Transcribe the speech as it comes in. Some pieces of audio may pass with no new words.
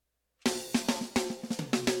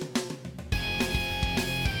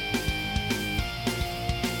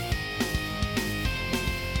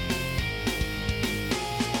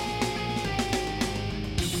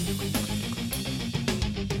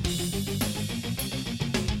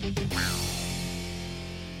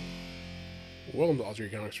welcome to Alter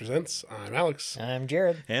Comics Presents. I'm Alex. I'm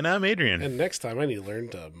Jared. And I'm Adrian. And next time I need to learn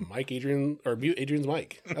to mute Adrian's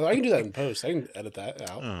mic. I can do that in post. I can edit that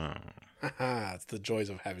out. It's the joys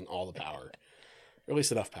of having all the power. Or at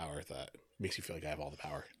least enough power that makes you feel like I have all the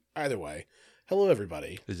power. Either way, hello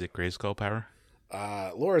everybody. Is it Grayskull power?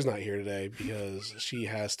 Laura's not here today because she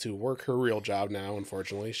has to work her real job now,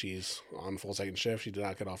 unfortunately. She's on full second shift. She did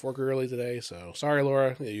not get off work early today, so sorry,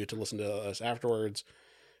 Laura. You have to listen to us afterwards.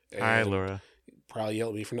 And Hi, Laura. probably yell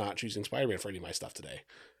at me for not choosing Spider-Man for any of my stuff today.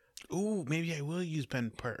 Ooh, maybe I will use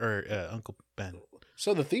Uncle Ben.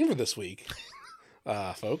 So the theme for this week,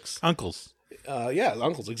 folks. Uncles. Yeah,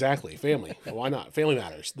 uncles, exactly. Family. Why not? Family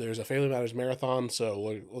Matters. There's a Family Matters marathon, so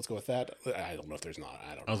let's go with that. I don't know if there's not.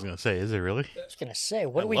 I don't know. I was going to say, is it really? I was going to say,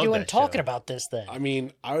 what I are we love doing that talking show. about this then? I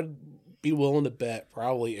mean, I would be willing to bet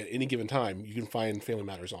probably at any given time you can find Family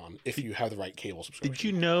Matters on if you have the right cable subscription. Did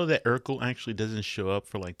you know that Urkel actually doesn't show up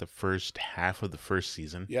for like the first half of the first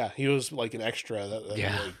season? Yeah, he was like an extra. That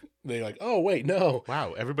Yeah. They like, oh, wait, no.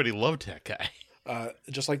 Wow, everybody loved that guy.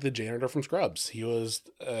 Just like the janitor from Scrubs. He was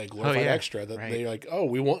a glorified yeah, extra that right. they're like, oh,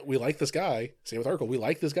 we like this guy. Same with Urkel. We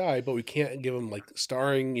like this guy, but we can't give him like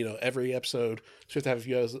starring, every episode. So we have to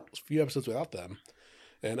have a few episodes without them.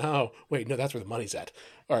 And oh, wait, no, that's where the money's at.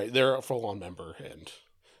 All right, they're a full-on member. And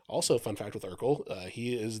also, fun fact with Urkel,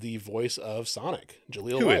 he is the voice of Sonic.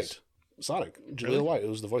 Jaleel Who White. is? Sonic. Jaleel Really? White. It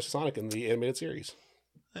was the voice of Sonic in the animated series.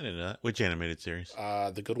 I didn't know that. Which animated series?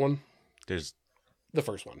 The good one. There's The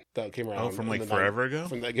first one that came around. from in like the forever ago?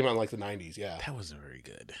 That came out in like the 90s, yeah. That wasn't very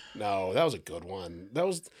good. No, that was a good one. That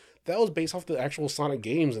was based off the actual Sonic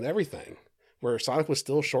games and everything, where Sonic was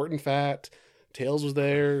still short and fat. Tails was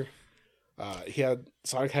there.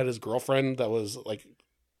 Sonic had his girlfriend that was like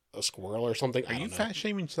a squirrel or something. Are you fat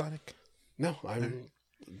shaming Sonic? No, I'm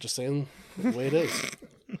just saying the way it is.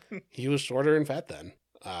 He was shorter and fat then.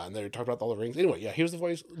 And they talked about all the rings. Anyway, yeah, he was the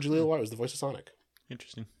voice. Jaleel White was the voice of Sonic.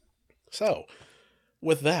 Interesting. So,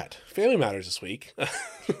 with that, Family Matters this week.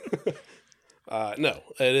 No,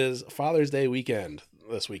 it is Father's Day weekend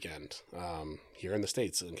this weekend here in the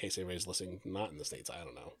States, in case anybody's listening not in the States. I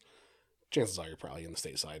don't know. Chances are you're probably in the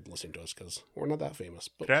stateside listening to us because we're not that famous.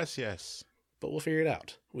 But Gracias. we'll figure it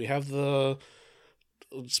out. We have the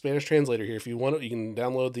Spanish translator here. If you want it, you can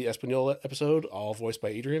download the Espanol episode, all voiced by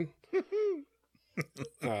Adrian.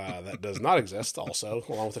 That does not exist also,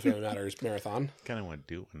 along with the Family Matters marathon. Kind of want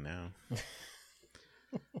to do one now.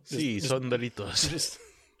 Sí, sonderitos. Just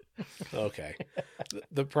okay.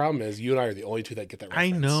 The problem is you and I are the only two that get that I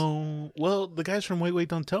reference. know. Well, the guys from Wait,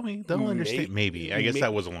 Don't Tell Me, they'll understand. Maybe. I guess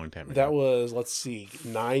that was a long time ago. That was, let's see,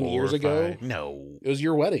 9 4 years or ago. 5. No. It was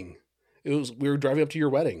your wedding. We were driving up to your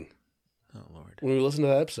wedding Oh, Lord. when we listened to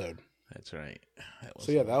that episode. That's right. That was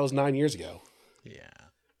So yeah, that was 9 years ago. Yeah.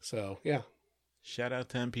 So yeah. Shout out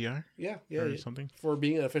to NPR Yeah. or something. For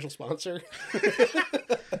being an official sponsor.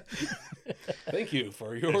 Thank you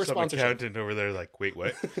for your There's some sponsorship. accountant over there like, wait,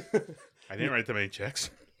 what? I didn't write that many checks.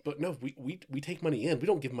 But no, we take money in. We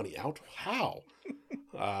don't give money out. How?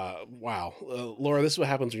 Wow. Laura, this is what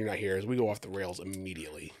happens when you're not here is we go off the rails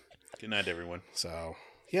immediately. Good night, everyone. So,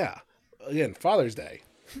 yeah. Again, Father's Day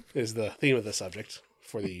is the theme of the subject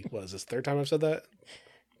for the, what is this, third time I've said that?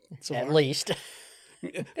 So At far? least.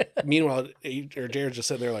 Meanwhile, Jared's just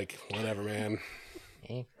sitting there like, whatever, man.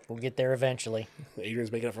 We'll get there eventually.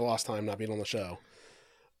 Adrian's making up for lost time not being on the show.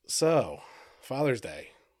 So, Father's Day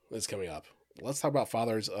is coming up. Let's talk about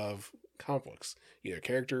fathers of comic books, either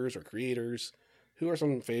characters or creators. Who are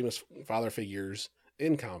some famous father figures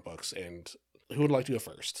in comic books, and who would like to go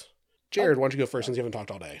first? Jared, why don't you go first since you haven't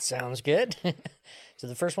talked all day? Sounds good. So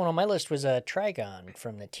the first one on my list was Trigon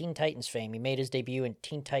from the Teen Titans fame. He made his debut in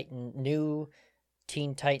New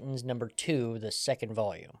Teen Titans #2, the second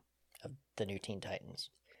volume of the New Teen Titans.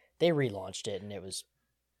 They relaunched it, and it was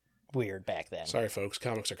weird back then. Sorry, folks.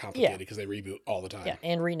 Comics are complicated because they reboot all the time. Yeah,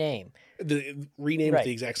 and rename. Rename Right.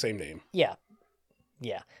 the exact same name. Yeah.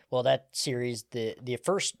 Yeah. Well, that series, the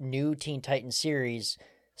first new Teen Titans series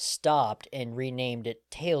stopped and renamed it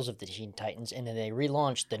Tales of the Teen Titans, and then they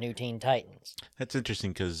relaunched the New Teen Titans. That's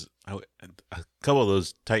interesting because a couple of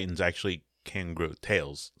those Titans actually can grow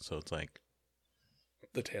tails. So it's like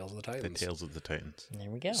The Tales of the Titans. the tails of the Titans. And there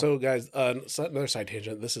we go. So, guys, another side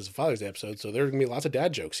tangent. This is a Father's Day episode, so there's going to be lots of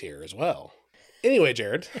dad jokes here as well. Anyway,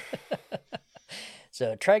 Jared.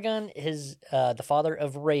 So Trigon is the father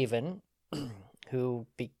of Raven, who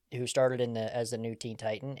started as the new Teen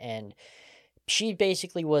Titan, and she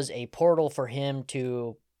basically was a portal for him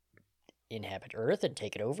to inhabit Earth and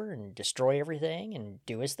take it over and destroy everything and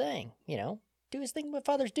do his thing. Do his thing what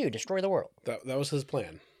fathers do, destroy the world. That was his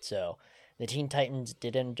plan. So the Teen Titans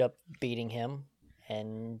did end up beating him,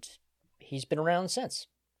 and he's been around since.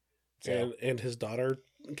 So, And his daughter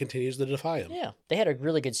continues to defy him. yeah, they had a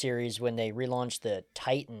really good series when they relaunched the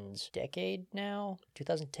Titans decade now,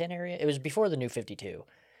 2010 area. It was before the New 52.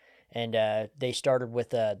 And they started with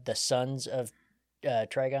the Sons of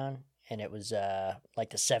Trigon, and it was like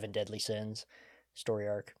the 7 Deadly Sins story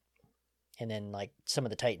arc. And then like some of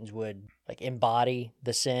the Titans would like embody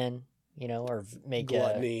the sin, or make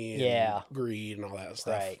Gluttony and greed and all that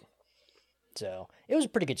stuff. Right. So it was a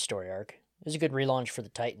pretty good story arc. It was a good relaunch for the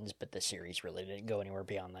Titans, but the series really didn't go anywhere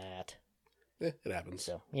beyond that. It happens.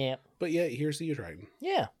 So, yeah. But yeah, here's the Trigon.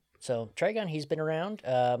 Yeah. So Trigon, he's been around.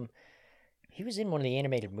 He was in one of the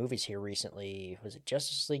animated movies here recently. Was it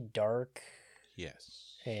Justice League Dark?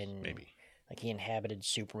 Yes. And maybe. Like he inhabited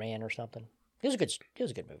Superman or something. It was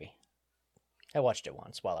a good movie. I watched it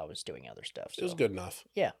once while I was doing other stuff. So. It was good enough.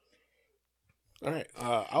 Yeah. All right.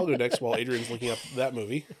 I'll go next while Adrian's looking up that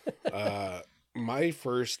movie.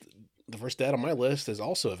 The first dad on my list is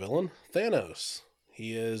also a villain, Thanos.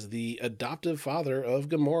 He is the adoptive father of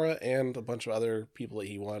Gamora and a bunch of other people that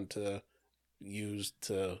he wanted to use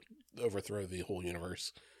to overthrow the whole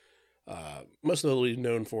universe. Most notably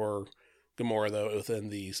known for Gamora, though, within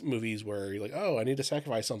these movies where you're like, oh, I need to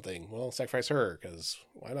sacrifice something. Well, sacrifice her, because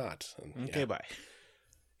why not? And, okay, bye.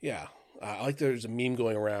 Yeah. I like there's a meme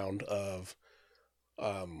going around of,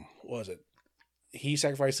 what was it? He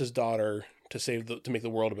sacrificed his daughter to make the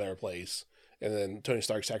world a better place, and then Tony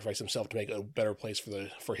Stark sacrificed himself to make a better place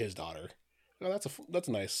for his daughter. Oh, that's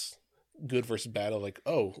a nice good versus bad of like,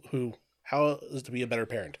 how is it to be a better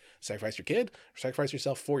parent? Sacrifice your kid or sacrifice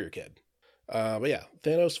yourself for your kid? But yeah,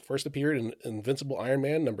 Thanos first appeared in Invincible Iron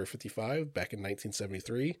Man number 55 back in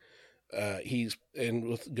 1973.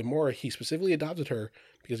 With Gamora, he specifically adopted her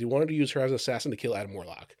because he wanted to use her as an assassin to kill Adam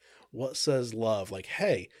Warlock. What says love? Like,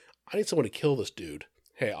 hey, I need someone to kill this dude.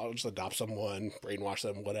 Hey, I'll just adopt someone, brainwash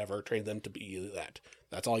them, whatever, train them to be that.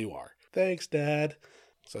 That's all you are. Thanks, Dad.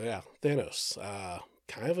 So yeah, Thanos,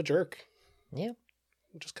 kind of a jerk. Yeah.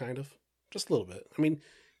 Just kind of. Just a little bit. I mean,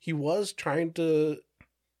 he was trying to...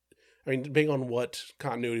 depending on what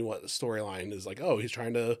continuity, what storyline is like, he's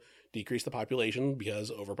trying to decrease the population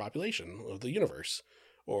because overpopulation of the universe.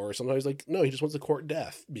 Or sometimes like, no, he just wants to court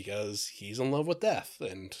death because he's in love with death.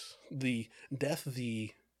 And the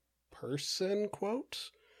person,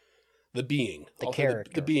 quote? The being. The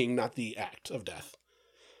character. The being, not the act of death.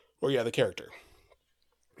 Or yeah, the character.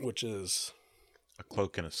 Which is... a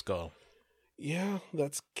cloak and a skull. Yeah,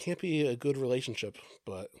 that can't be a good relationship,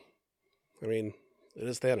 but... it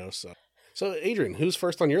is Thanos, So, Adrian, who's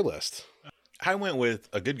first on your list? I went with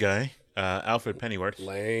a good guy, Alfred Pennyworth.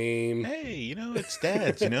 Lame. Hey, it's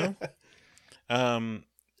dads, and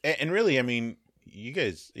really, you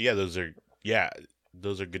guys,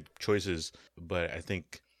 those are good choices. But I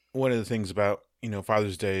think one of the things about,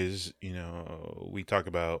 Father's Day is, we talk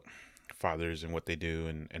about fathers and what they do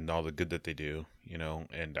and all the good that they do,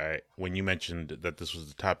 and when you mentioned that this was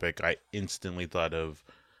the topic, I instantly thought of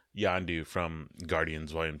Yondu from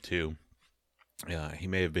Guardians Volume 2. He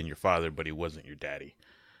may have been your father, but he wasn't your daddy,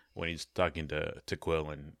 when he's talking to Quill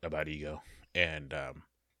and about ego. And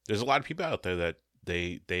there's a lot of people out there that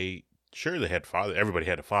they had father. Everybody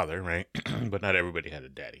had a father, right? But not everybody had a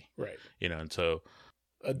daddy, right? And so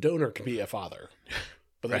a donor can be a father,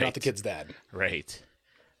 but they're not the kid's dad, right?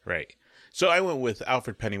 So I went with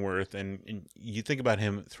Alfred Pennyworth, and you think about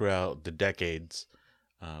him throughout the decades,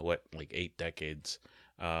 like 8 decades.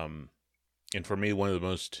 And for me, one of the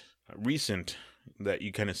most recent that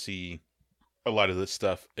you kind of see a lot of this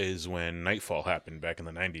stuff is when Nightfall happened back in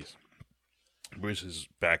the 90s. Bruce's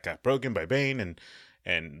back got broken by Bane,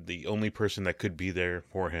 and the only person that could be there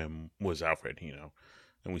for him was Alfred,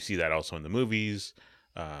 and we see that also in the movies.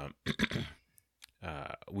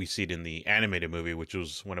 We see it in the animated movie, which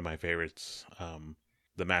was one of my favorites,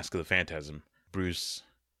 The Mask of the Phantasm. Bruce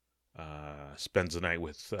spends the night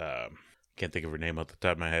with... can't think of her name off the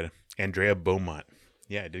top of my head. Andrea Beaumont.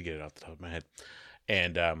 Yeah, I did get it off the top of my head.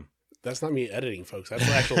 And that's not me editing, folks. That's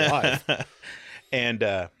actually live.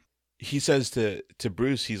 And he says to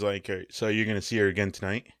Bruce, he's like, "So you're gonna see her again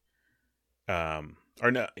tonight?"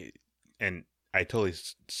 Or no? And I totally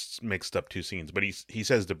mixed up 2 scenes. But he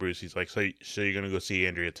says to Bruce, he's like, "So you're gonna go see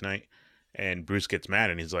Andrea tonight?" And Bruce gets mad,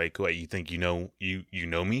 and he's like, "What? You think you know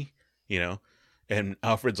me? And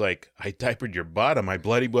Alfred's like, "I diapered your bottom. I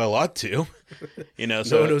bloody well ought to." So no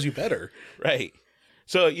one knows you better. Right.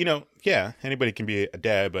 So, anybody can be a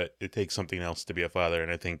dad, but it takes something else to be a father.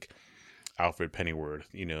 And I think Alfred Pennyworth,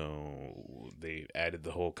 they added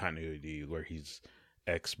the whole continuity where he's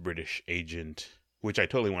ex-British agent, which I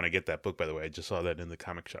totally want to get that book, by the way. I just saw that in the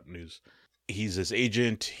comic shop news. he's this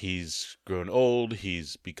agent. He's grown old.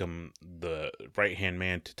 He's become the right-hand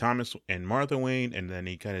man to Thomas and Martha Wayne, and then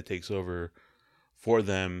he kind of takes over for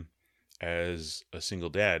them as a single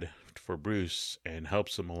dad for Bruce and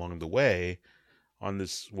helps him along the way on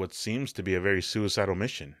this what seems to be a very suicidal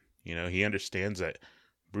mission. You know, he understands that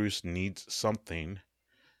Bruce needs something,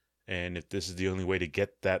 and if this is the only way to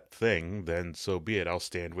get that thing, then so be it. I'll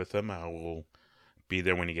stand with him. I will be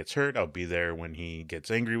there when he gets hurt. I'll be there when he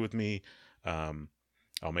gets angry with me.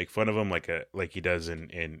 I'll make fun of him like he does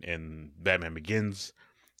in Batman Begins.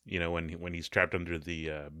 You know, when he's trapped under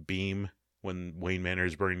the beam when Wayne Manor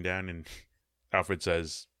is burning down, and Alfred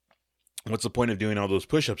says, "What's the point of doing all those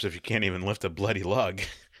push-ups if you can't even lift a bloody log?"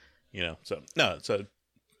 You know, so no, it's a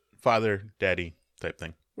father, daddy type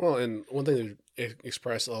thing. Well, and one thing they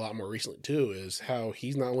expressed a lot more recently too is how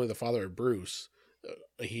he's not only the father of Bruce,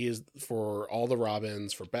 he is for all the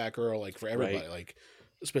Robins, for Batgirl, like for everybody. Right. Like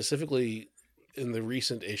specifically in the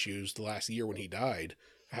recent issues, the last year when he died,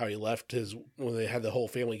 how he left when they had the whole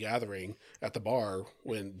family gathering at the bar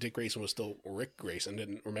when Dick Grayson was still Rick Grayson,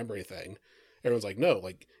 didn't remember anything. Everyone's like, no,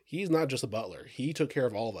 like he's not just a butler. He took care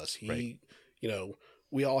of all of us. Right. You know,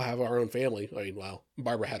 we all have our own family. I mean, well,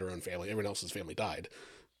 Barbara had her own family. Everyone else's family died.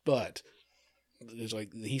 But it's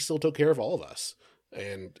like he still took care of all of us.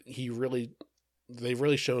 And they've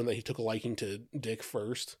really shown that he took a liking to Dick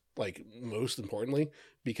first, like most importantly,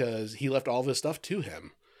 because he left all of his stuff to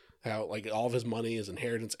him. How, like, all of his money, his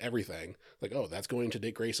inheritance, everything. Like, oh, that's going to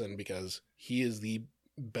Dick Grayson because he is the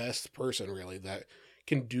best person, really, that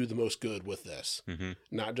can do the most good with this. Mm-hmm.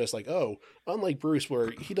 Not just like, oh, unlike Bruce,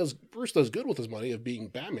 where Bruce does good with his money of being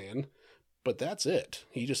Batman, but that's it.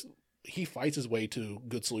 He fights his way to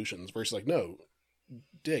good solutions versus like, no,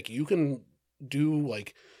 Dick, you can do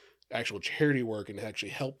like actual charity work and actually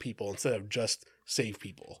help people instead of just save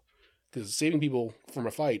people. Because saving people from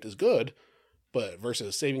a fight is good, but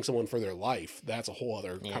versus saving someone for their life, that's a whole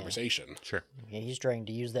other conversation. Sure. Yeah, he's trying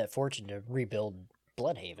to use that fortune to rebuild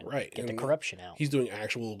Bloodhaven. Right. Get the And corruption out. He's doing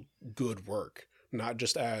actual good work, not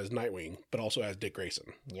just as Nightwing, but also as Dick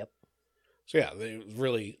Grayson. Yep. So yeah, they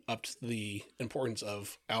really upped the importance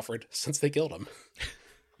of Alfred since they killed him.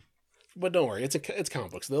 But don't worry, it's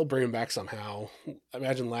comic books. They'll bring him back somehow.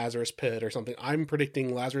 Imagine Lazarus Pit or something. I'm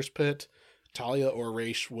predicting Lazarus Pit, Talia or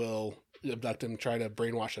Ra's will abduct him, try to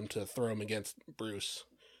brainwash him to throw him against Bruce,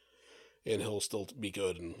 and he'll still be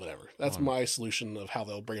good and whatever. That's my solution of how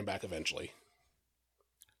they'll bring him back eventually.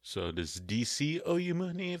 So does DC owe you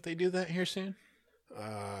money if they do that here soon?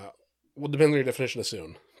 Well, depending on your definition of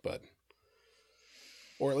soon, but...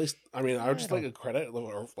 Or at least, I mean, I would just like a credit,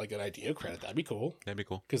 or like an idea credit. That'd be cool. That'd be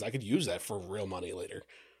cool. Because I could use that for real money later.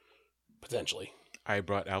 Potentially. I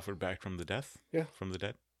brought Alfred back from the dead. Yeah. From the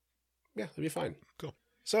dead. Yeah, that'd be fine. Cool.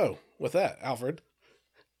 So, with that, Alfred,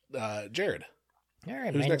 Jared, All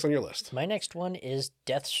right. who's next on your list? My next one is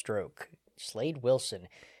Deathstroke, Slade Wilson.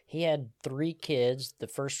 He had 3 kids. The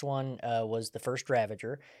first one was the first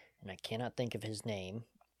Ravager, and I cannot think of his name.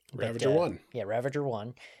 Ravager 1. Yeah, Ravager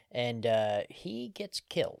 1. And he gets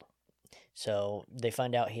killed. So they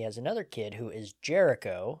find out he has another kid who is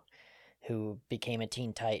Jericho, who became a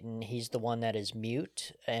Teen Titan. He's the one that is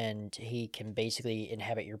mute, and he can basically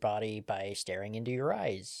inhabit your body by staring into your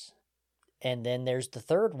eyes. And then there's the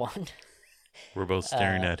third one. We're both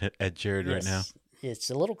staring at Jared right now. It's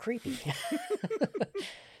a little creepy.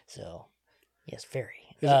 So, yes,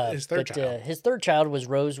 very. His third child. His third child was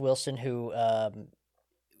Rose Wilson, who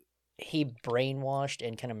he brainwashed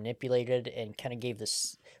and kind of manipulated and kind of gave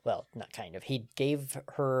this, well, not kind of, he gave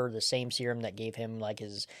her the same serum that gave him like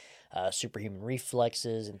his superhuman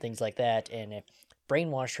reflexes and things like that, and it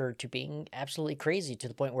brainwashed her to being absolutely crazy to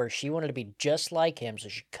the point where she wanted to be just like him, so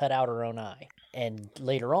she cut out her own eye. And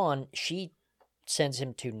later on, she sends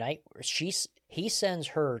him to he sends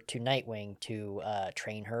her to Nightwing to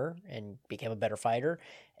train her and become a better fighter.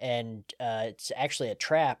 And it's actually a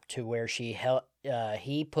trap to where he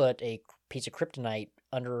put a piece of kryptonite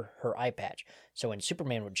under her eye patch. So when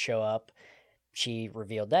Superman would show up, she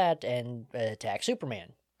revealed that and attacked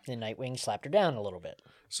Superman. And Nightwing slapped her down a little bit.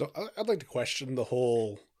 So I'd like to question the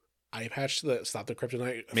whole eye patch that stopped the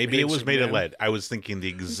kryptonite. Maybe it was made of lead. I was thinking the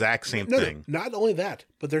exact same thing. No, not only that,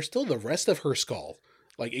 but there's still the rest of her skull.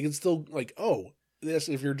 Like, it can still, like,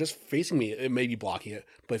 if you're just facing me, it may be blocking it.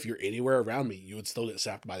 But if you're anywhere around me, you would still get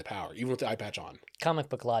sapped by the power, even with the eye patch on. Comic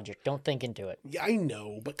book logic. Don't think into it. Yeah, I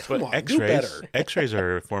know, but come on, X-rays, do better. X-rays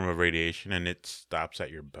are a form of radiation, and it stops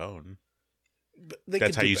at your bone.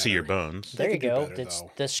 That's how you see your bones. There you go. It's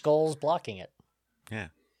the skull's blocking it. Yeah.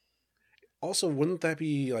 Also, wouldn't that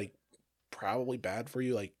be, like, probably bad for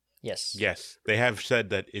you? Like, Yes. Yes, they have said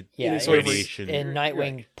that it Yeah. sort of radiation. And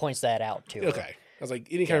Nightwing points that out too. Okay. I was like,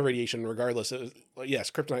 any kind of radiation, regardless of,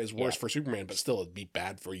 yes, kryptonite is worse for Superman, but still it'd be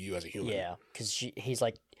bad for you as a human. Yeah, because he's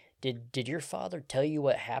like, did your father tell you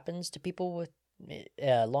what happens to people with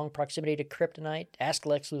long proximity to kryptonite? Ask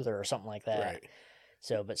Lex Luthor or something like that. Right.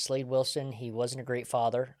 So, but Slade Wilson, he wasn't a great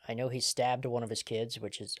father. I know he stabbed one of his kids,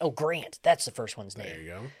 which is Grant. That's the first one's There name. you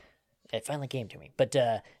go. It finally came to me. But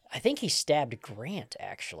I think he stabbed Grant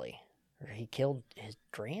actually, or he killed his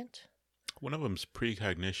Grant. One of them's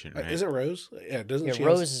precognition, right? Is it Rose? Yeah, doesn't Yeah, she?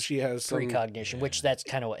 Rose She has some, Precognition, which that's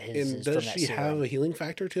kind of what his and is does from that she serum. have a healing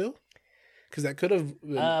factor too? Because that could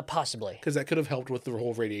have, Possibly. because that could have helped with the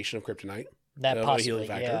whole radiation of kryptonite. That a possibly, healing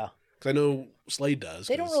factor. yeah. Because I know Slade does.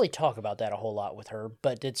 They don't 'cause- really talk about that a whole lot with her,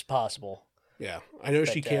 but it's possible. Yeah, I know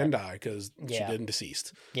she but, can die because she yeah. didn't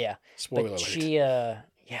deceased. Yeah. Spoiler But alert.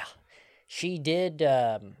 she did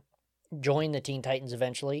join the Teen Titans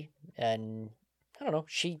eventually, and I don't know,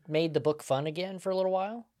 she made the book fun again for a little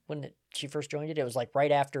while when she first joined it. It was like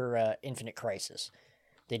right after Infinite Crisis.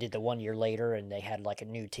 They did the 1 year later, and they had like a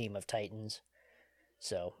new team of Titans.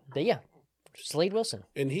 So, but yeah, Slade Wilson.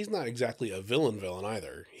 And he's not exactly a villain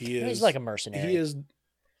either. He is. He's like a mercenary. He is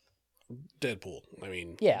Deadpool. I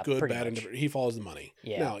mean, Yeah, good, pretty bad, and much. different. He follows the money.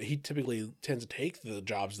 Yeah. Now, he typically tends to take the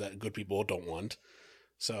jobs that good people don't want.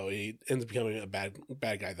 So he ends up becoming a bad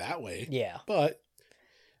guy that way. Yeah. But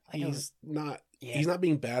I know- he's not. Yeah. He's not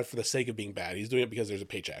being bad for the sake of being bad. He's doing it because there's a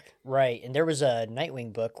paycheck. Right, and there was a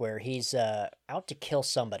Nightwing book where he's out to kill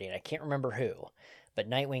somebody, and I can't remember who. But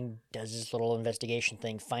Nightwing does this little investigation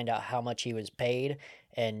thing, find out how much he was paid,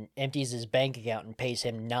 and empties his bank account and pays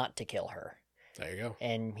him not to kill her. There you go.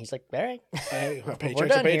 And he's like, "All right, Hey, a we're paycheck's a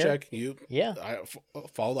done here." paycheck. You Yeah,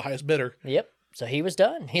 follow the highest bidder. yep. So he was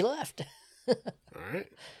done. He left. All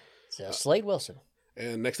right. So Slade Wilson.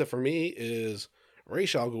 And next up for me is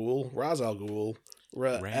Ra's al Ghul, Ra's al Ghul.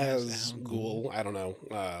 I don't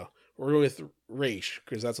know. We're going with Raish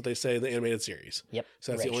because that's what they say in the animated series. Yep.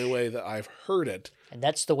 So that's Raish. the only way that I've heard it. And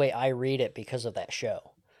that's the way I read it because of that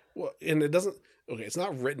show. Well, and it doesn't. Okay, it's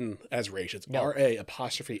not written as Raish. It's No.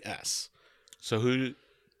 R-A''S. So who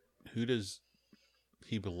does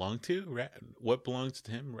he belong to? What belongs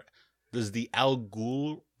to him? Does the Al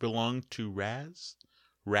Ghul belong to Raz?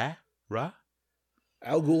 Ra?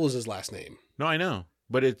 Al Ghul is his last name. No, I know,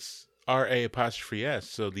 but it's R-A''S.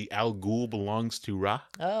 So the Al Ghul belongs to Ra.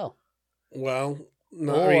 Oh. Well,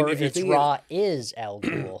 no, Or I mean, if you're it's thinking, Ra is Al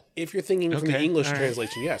Ghul. if you're thinking from the Okay, English all right.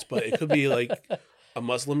 translation, yes, but it could be like a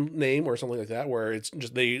Muslim name or something like that, where it's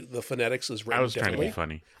just the phonetics is written I was trying to differently. be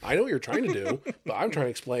funny. I know what you're trying to do, but I'm trying to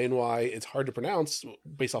explain why it's hard to pronounce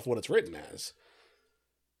based off what it's written as.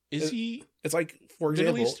 Is he It's like, for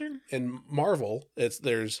Middle example, Eastern? in Marvel,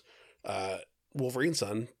 there's Wolverine's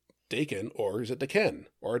son, Daken, or is it Daken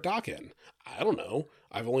or Daken? I don't know.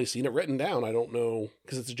 I've only seen it written down. I don't know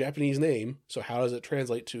because it's a Japanese name. So how does it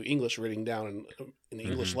translate to English written down in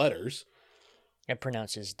English letters? It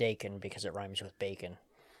pronounces Dakin because it rhymes with bacon.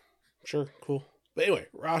 Sure, cool. But anyway,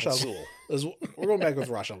 Ra's al Ghul. We're going back with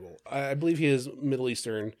Ra's al Ghul. I believe he is Middle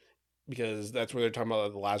Eastern because that's where they're talking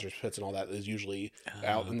about the Lazarus pits and all that is usually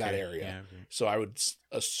out in that okay. area. Yeah, okay. So I would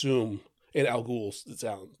assume, and Al Ghul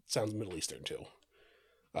sounds Middle Eastern too.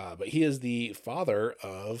 But he is the father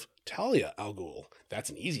of Talia al Ghul. That's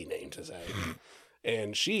an easy name to say.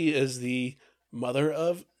 And she is the mother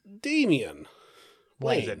of Damien.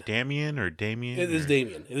 Wait. Is that Damien or Damien? It is or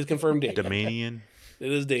Damien. It is confirmed Damien. Damanian?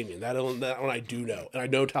 It is Damien. That one I do know. And I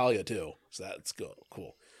know Talia too. So that's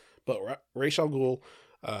cool. But Ra's al Ghul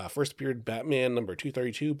first appeared Batman number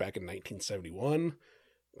 232 back in 1971.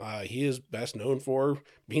 He is best known for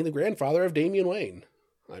being the grandfather of Damian Wayne.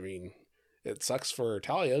 I mean, it sucks for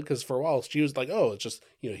Talia because for a while she was like, oh, it's just,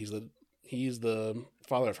 he's the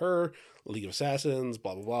father of her, League of Assassins,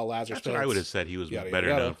 blah, blah, blah, Lazarus That's what I Pits. would have said he was Yada, better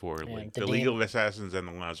yada. known for. Yeah, Like the the League of Assassins and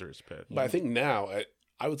the Lazarus Pit. But I think now,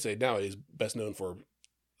 I would say now he's best known for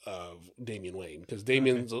Damian Wayne because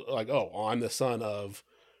Damian's like, oh, I'm the son of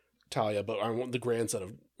Talia, but I'm the grandson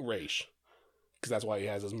of Ra's because that's why he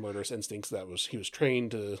has his murderous instincts. He was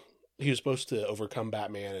trained to. He was supposed to overcome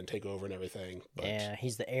Batman and take over and everything. But Yeah,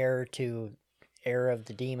 he's the heir of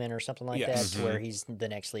the demon or something like Yes. that, to where he's the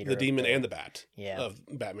next leader. the of demon and the Bat Yeah. of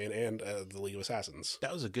Batman and the League of Assassins.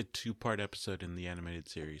 That was a good 2-part episode in the animated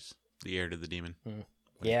series, The Heir to the Demon. When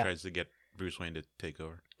Yeah. he tries to get Bruce Wayne to take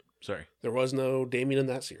over. Sorry. There was no Damien in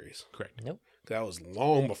that series. Correct. Nope. That was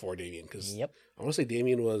long before Damien because Yep. I want to say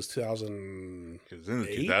Damien was 2000, Because in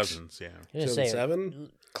the 8? 2000s, yeah. I was gonna say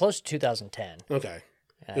 2007. close to 2010. Okay,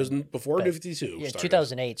 it was before but- New 52. Yeah, started.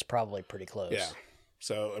 2008 is probably pretty close. Yeah.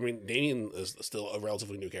 So, I mean, Damien is still a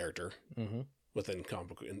relatively new character Mm-hmm. within comic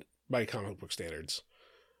book by comic book standards.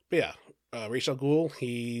 But yeah, Ra's al Ghul,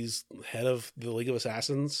 he's head of the League of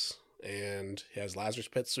Assassins, and he has Lazarus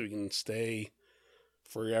pits so he can stay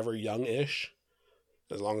forever young-ish,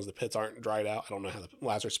 as long as the pits aren't dried out. I don't know how the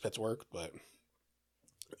Lazarus pits work, but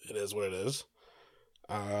it is what it is.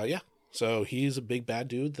 Yeah, so he's a big bad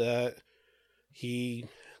dude that he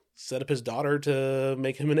set up his daughter to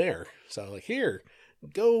make him an heir. So like, here,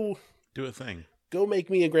 go Do a thing. go make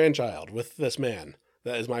me a grandchild with this man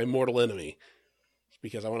that is my mortal enemy,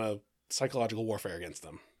 because I want a psychological warfare against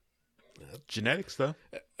them. Genetics, though.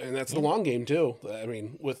 And that's the long game too. I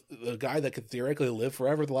mean, with the guy that could theoretically live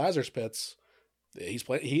forever with the Lazarus pits,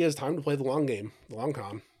 he has time to play the long game, the long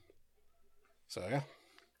con. So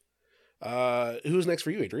yeah. Who's next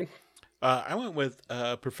for you, Adrian? I went with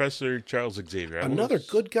Professor Charles Xavier. Another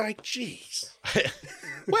good guy. Jeez.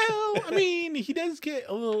 Well, I mean, he does get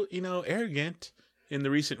a little, arrogant in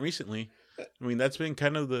the recently. I mean, that's been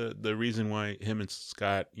kind of the reason why him and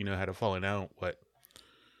Scott, had a falling out. What?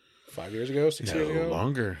 5 years ago, 6 years ago?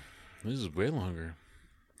 Longer. This is way longer.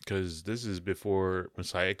 Because this is before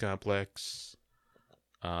Messiah Complex.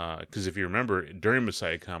 Because if you remember, during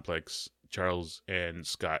Messiah Complex, Charles and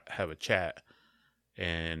Scott have a chat.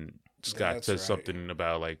 And Scott says something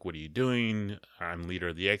about, like, what are you doing? I'm leader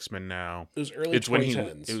of the X-Men now. It was early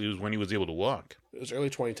 2010s. It was when he was able to walk. It was early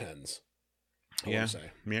 2010s. Yeah.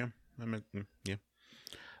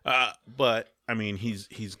 But, I mean,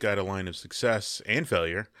 he's got a line of success and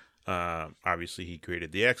failure. Obviously, he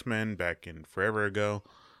created the X-Men back in forever ago.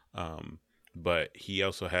 But he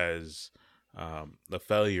also has a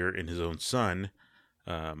failure in his own son,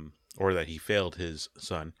 or that he failed his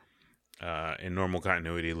son. In normal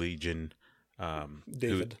continuity, Legion,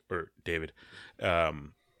 David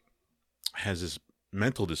has this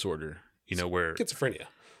mental disorder, where schizophrenia,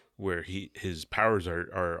 where his powers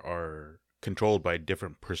are controlled by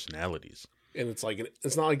different personalities. And it's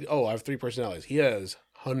not like, oh, I have 3 personalities. He has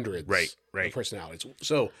hundreds of personalities.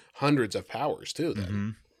 So hundreds of powers too then. Mm-hmm.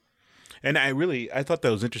 And I thought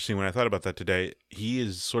that was interesting when I thought about that today. He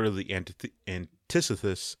is sort of the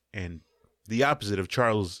antithesis and the opposite of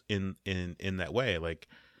Charles in that way. Like,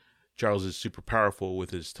 Charles is super powerful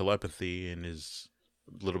with his telepathy and his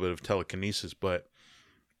little bit of telekinesis, but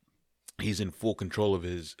he's in full control of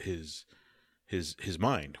his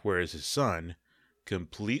mind, whereas his son,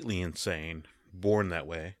 completely insane, born that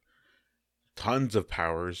way, tons of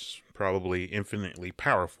powers, probably infinitely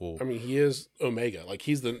powerful. I mean, he is Omega. Like,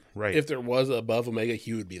 he's the if there was above Omega,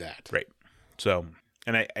 he would be that. Right. So,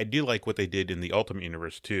 and I do like what they did in the Ultimate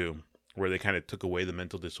Universe too, where they kind of took away the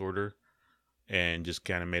mental disorder and just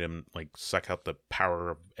kind of made him, like, suck out the power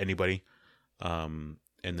of anybody. And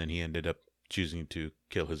then he ended up choosing to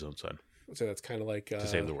kill his own son. So that's kind of like to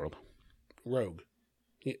save the world. Rogue.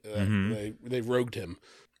 They rogued him.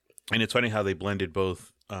 And it's funny how they blended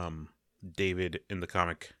both David in the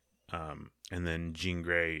comic and then Jean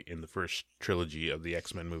Grey in the first trilogy of the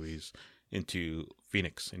X-Men movies into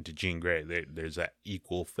Phoenix, into Jean Grey. There's that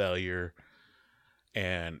equal failure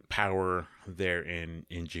and power there in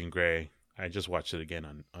Jean Grey. I just watched it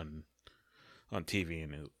again on TV,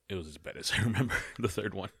 and it was as bad as I remember the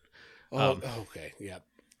third one. Okay, yeah.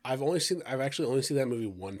 I've actually only seen that movie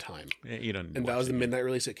one time. You don't, and that was the midnight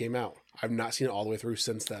release it came out. I've not seen it all the way through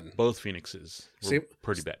since then. Both Phoenixes were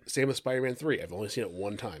pretty bad. Same with Spider-Man 3. I've only seen it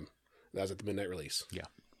one time. That was at the midnight release. Yeah.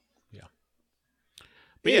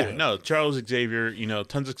 But no, Charles Xavier,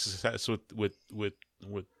 tons of success with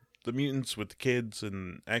the mutants, with the kids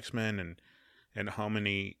and X-Men, and how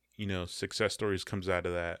many, success stories comes out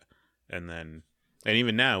of that. And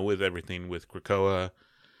even now with everything with Krakoa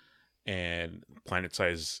and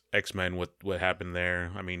planet-size X-Men, what happened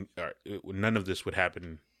there. I mean, none of this would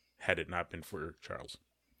happen had it not been for Charles.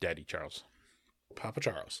 Daddy Charles. Papa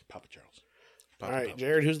Charles. All right, Papa.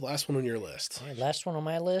 Jared, who's the last one on your list? All right, last one on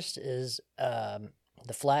my list is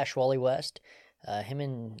the Flash, Wally West. Him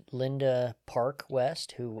and Linda Park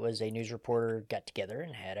West, who was a news reporter, got together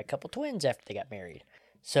and had a couple twins after they got married.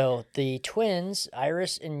 So the twins,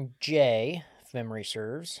 Iris and Jay, if memory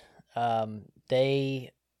serves,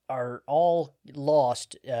 they are all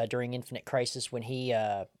lost during Infinite Crisis when he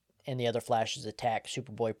and the other Flashes attack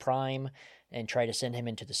Superboy Prime and try to send him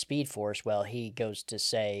into the Speed Force. Well, he goes to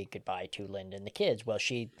say goodbye to Linda and the kids. Well,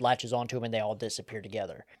 she latches onto him and they all disappear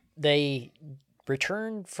together. They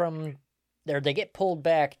return from there. They get pulled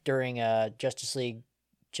back during Justice League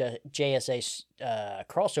JSA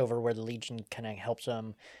crossover where the Legion kind of helps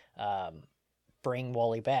them bring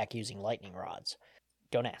Wally back using lightning rods.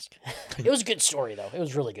 Don't ask. It was a good story, though. It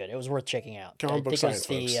was really good. It was worth checking out. Comic book science,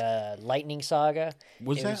 folks. The Lightning Saga.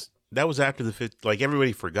 That was after the fifth. Like,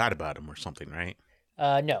 everybody forgot about him or something, right?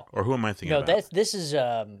 No, Or who am I thinking no. about? This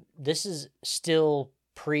is still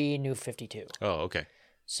pre New 52. Oh, okay.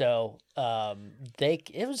 So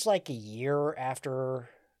it was like a year after,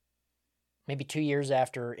 maybe 2 years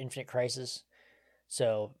after Infinite Crisis.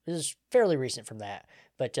 So this is fairly recent from that.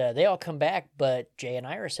 But they all come back, but Jay and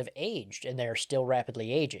Iris have aged, and they're still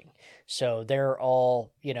rapidly aging. So they're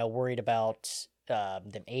all, worried about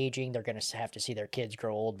them aging. They're going to have to see their kids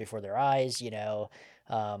grow old before their eyes,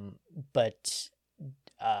 But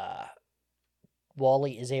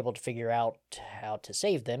Wally is able to figure out how to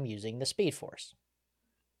save them using the Speed Force.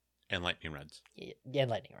 And lightning rods. Yeah,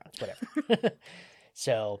 and lightning rods, whatever.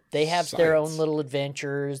 So they have their own little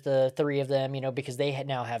adventures, the three of them, because they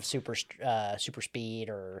now have super speed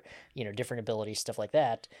or, different abilities, stuff like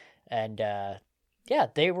that. And,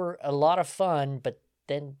 they were a lot of fun, but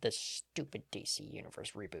then the stupid DC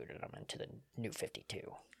Universe rebooted them into the New 52.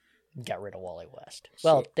 Got rid of Wally West.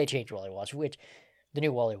 Well, they changed Wally West, which the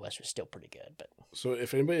new Wally West was still pretty good. But so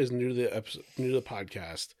if anybody is new to the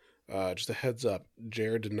podcast, just a heads up,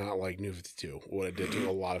 Jared did not like New 52, what it did to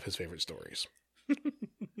a lot of his favorite stories.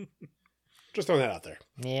 Just throwing that out there.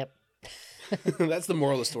 Yep. That's the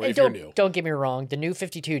moral of the story And if you're new. Don't get me wrong, the New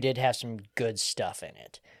 52 did have some good stuff in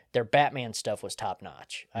it. Their Batman stuff was top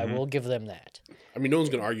notch. I will give them that. I mean, no one's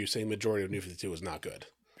going to argue saying the majority of New 52 was not good.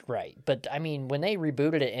 Right. But I mean, when they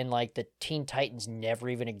rebooted it and like the Teen Titans never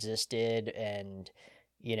even existed and,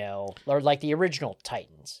 or like the original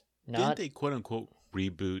Titans. Didn't they quote unquote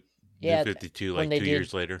reboot Yeah, New 52 when like they 2 did-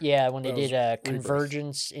 years later? Yeah, when they That did was Rebirth.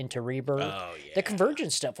 Convergence into Rebirth. Oh, yeah. The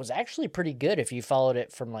Convergence stuff was actually pretty good if you followed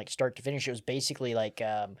it from like start to finish. It was basically like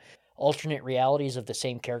alternate realities of the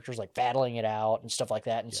same characters, like battling it out and stuff like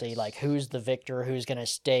that, and see like who's the victor, who's going to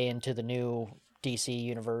stay into the new DC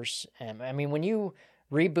universe. I mean, when you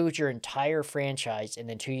reboot your entire franchise and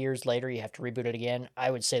then 2 years later you have to reboot it again, I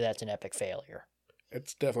would say that's an epic failure.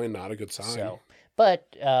 It's definitely not a good sign. So,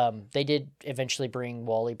 but they did eventually bring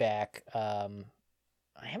Wally back. I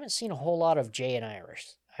haven't seen a whole lot of Jay and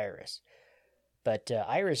Iris, but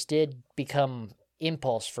Iris did become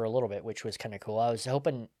Impulse for a little bit, which was kind of cool. I was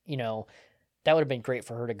hoping, that would have been great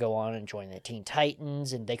for her to go on and join the Teen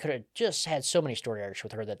Titans, and they could have just had so many story arcs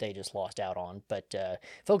with her that they just lost out on. But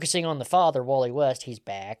focusing on the father, Wally West, he's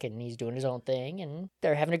back and he's doing his own thing, and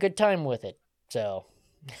they're having a good time with it. So,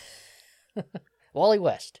 Wally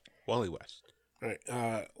West. Wally West. All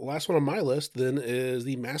right. Last one on my list then is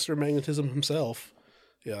the master of magnetism himself.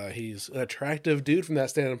 He's an attractive dude from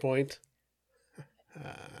that standpoint.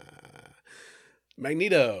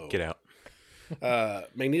 Magneto. Get out.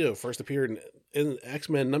 Magneto first appeared in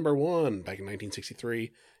X-Men #1 back in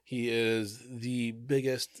 1963. He is the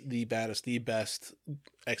biggest, the baddest, the best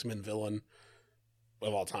X-Men villain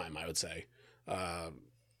of all time, I would say. I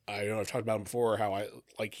know I've talked about him before, how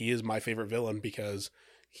he is my favorite villain because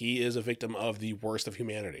he is a victim of the worst of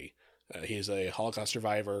humanity. He's a Holocaust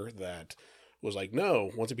survivor that was like,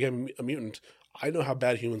 no, once he became a mutant, I know how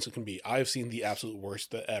bad humans can be. I've seen the absolute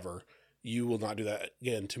worst ever. You will not do that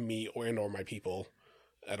again to me or my people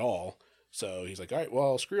at all. So he's like, all right,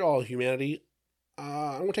 well, screw all humanity.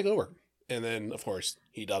 I'm going to take over. And then, of course,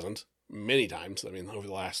 he doesn't many times. I mean, over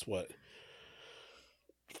the last,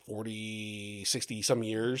 40, 60 some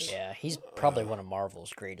years. Yeah, he's probably one of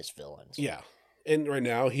Marvel's greatest villains. Yeah. And right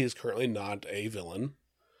now, he is currently not a villain,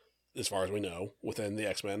 as far as we know, within the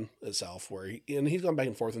X-Men itself, and he's gone back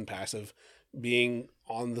and forth in passive, being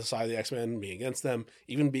on the side of the X-Men, being against them,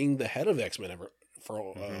 even being the head of the X-Men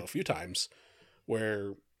for a few times,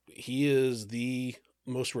 where he is the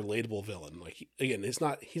most relatable villain. He's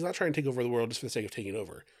not trying to take over the world just for the sake of taking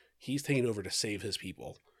over. He's taking over to save his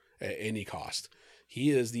people at any cost. He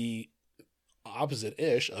is the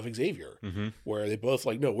opposite-ish of Xavier, where they both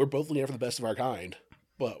no, we're both looking out for the best of our kind,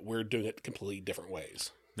 but we're doing it completely different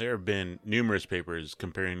ways. There have been numerous papers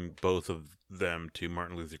comparing both of them to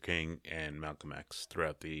Martin Luther King and Malcolm X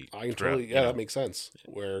throughout the. That makes sense.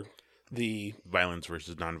 Where the violence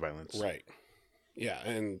versus nonviolence, right? Yeah,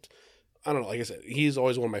 and I don't know. Like I said, he's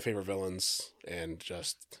always one of my favorite villains, and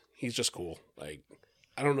he's just cool.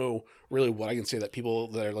 I don't know really what I can say that people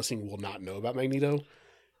that are listening will not know about Magneto,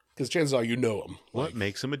 because chances are you know him. What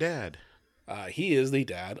makes him a dad? He is the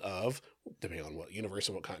dad of, depending on what universe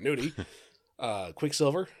and what continuity,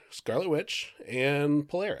 Quicksilver, Scarlet Witch, and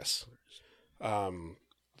Polaris.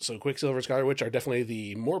 So Quicksilver and Scarlet Witch are definitely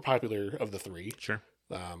the more popular of the three. Sure.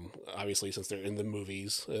 Obviously, since they're in the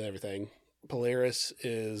movies and everything. Polaris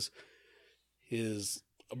is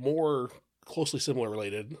a more closely similar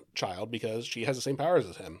related child because she has the same powers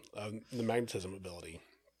as him, the magnetism ability.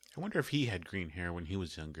 I wonder if he had green hair when he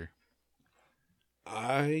was younger.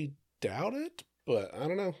 I doubt it, But I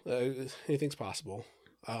don't know. Anything's possible.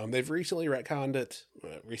 They've recently retconned it,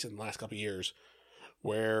 last couple of years,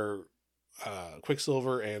 where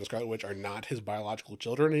Quicksilver and Scarlet Witch are not his biological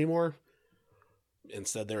children anymore.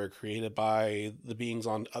 Instead, they were created by the beings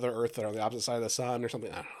on other Earth that are on the opposite side of the sun or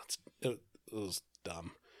something. I don't know. It was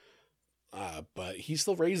dumb. But he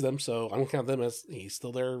still raised them, so I'm going to count them as he's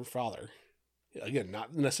still their father. Again,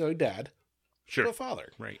 not necessarily dad, Sure. but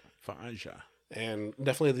father. Right. Faja. And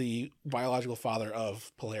definitely the biological father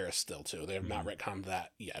of Polaris still, too. They have not retconned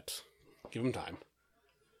that yet. Give him time.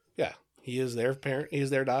 Yeah, he is their parent. He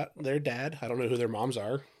is their dad. I don't know who their moms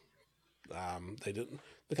are. They didn't.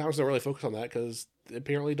 The comics don't really focus on that because they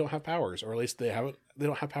apparently don't have powers, or at least they haven't. They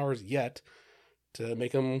don't have powers yet to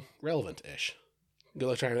make them relevant-ish. Good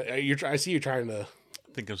luck trying to. I see you trying to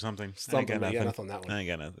Think of something. stump I them. got You got nothing. nothing on that one. I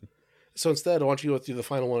got nothing. So instead, I want you to go through the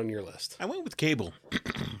final one on your list. I went with Cable.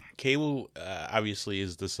 Cable obviously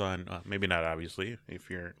is the son. Maybe not obviously if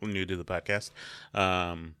you're new to the podcast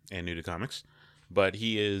and new to comics, but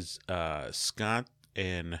he is Scott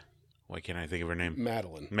and why can't I think of her name?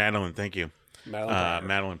 Madeline. Madeline. Thank you. Pryor.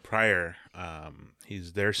 Madeline Pryor.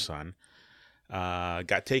 He's their son.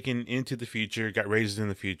 Got taken into the future. Got raised in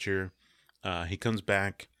the future. He comes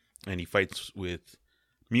back and he fights with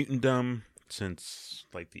mutantdom since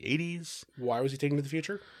like the 80s. Why was he taken to the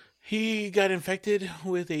future? He got infected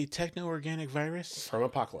with a techno-organic virus From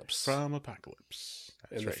Apocalypse. from Apocalypse.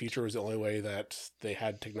 That's And the right. future was the only way that they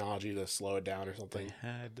had technology to slow it down or something. They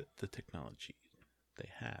had the technology. They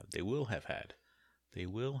have. They will have had. They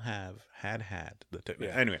will have had the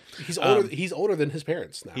technology. Yeah. Anyway, He's older. He's older than his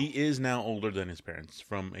parents now. he is now older than his parents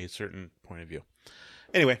from a certain point of view.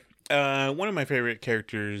 Anyway, one of my favorite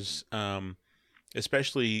characters,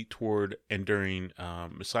 especially toward and during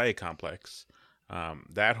Messiah Complex,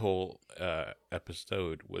 that whole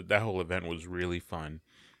episode, that whole event was really fun.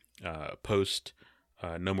 Post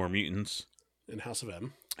No More Mutants in House of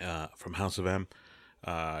M. from House of M,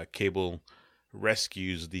 Cable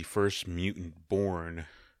rescues the first mutant-born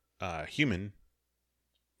human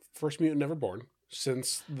First mutant never born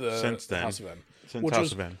since Since then. House of M. since Which House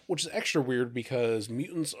was- of M. Which is extra weird because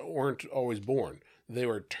mutants weren't always born. They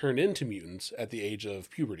were turned into mutants at the age of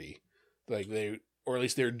puberty. Or at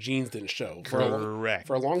least their genes didn't show. Correct.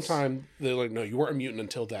 For a long time, they're like, no, you weren't a mutant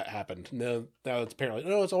until that happened. No, now it's apparently,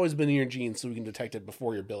 no, it's always been in your genes so we can detect it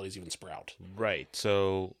before your abilities even sprout. Right.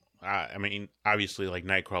 So, I mean, obviously, like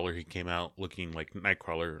Nightcrawler, he came out looking like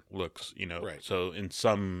Nightcrawler looks, you know. Right. So, in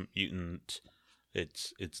some mutant,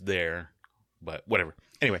 it's there, but whatever.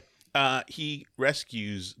 Anyway, he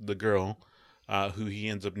rescues the girl, who he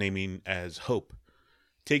ends up naming as Hope,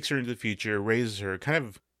 takes her into the future, raises her, kind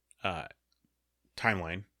of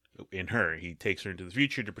timeline in her. He takes her into the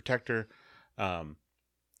future to protect her,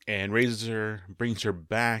 and raises her, brings her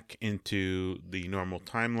back into the normal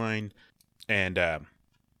timeline, and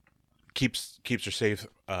keeps her safe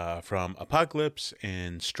from Apocalypse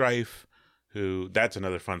and Strife, who that's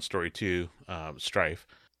another fun story too, Strife.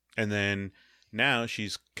 And then now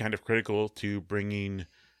she's kind of critical to bringing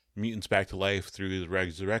mutants back to life through the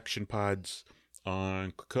resurrection pods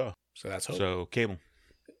on Krakoa. So that's Hope. So Cable.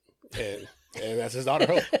 And that's his daughter,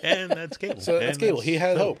 Hope. And that's Cable. So that's And Cable. He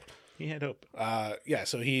had Hope. He had Hope. Yeah,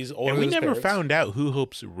 so he's older And we than his never parents. found out who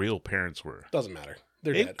Hope's real parents were. Doesn't matter.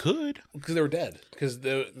 They're It dead. could. Because they were dead. Because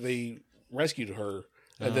they rescued her.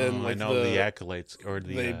 And then, like, I know the acolytes or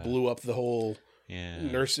the they blew up the whole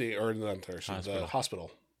nursing, or not nursing, Hospital. the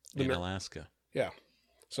hospital. The in nur- Alaska. Yeah.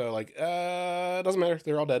 So, like, it doesn't matter.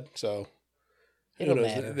 They're all dead. So, who It'll knows?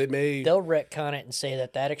 matter. They may. They'll retcon it and say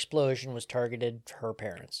that explosion was targeted her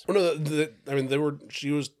parents. Oh, no, I mean, they were.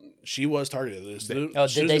 She was targeted. As soon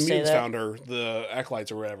as did the they say mutants that? found her, the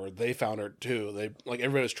acolytes or whatever, they found her too. They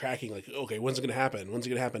everybody was tracking. Like, okay, when's it gonna happen? When's it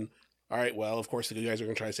gonna happen? All right, well, of course the good guys are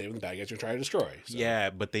gonna try to save them. The bad guys are gonna try to destroy. So. Yeah,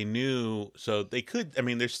 but they knew, so they could. I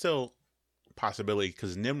mean, there's still possibility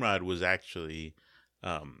because Nimrod was actually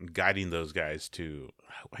guiding those guys to.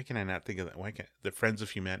 Why can I not think of that? Why can't the Friends of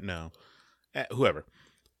Humanity? No, whoever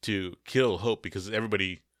to kill Hope because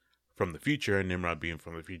everybody from the future and Nimrod being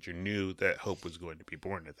from the future knew that Hope was going to be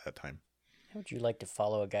born at that time. How would you like to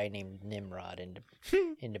follow a guy named Nimrod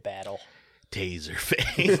into battle? Taser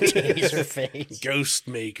face. Taser face. Ghost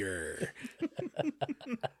Maker.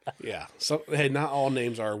 Yeah. So hey, not all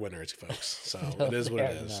names are winners, folks. So it is what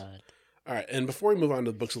it They're is. not. All right, and before we move on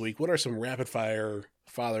to the books of the week, what are some rapid fire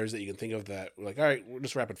fathers that you can think of that like, all right, we're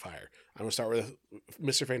just rapid fire. I'm gonna start with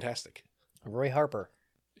Mr. Fantastic. Roy Harper.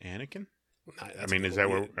 Anakin? That's I mean, is that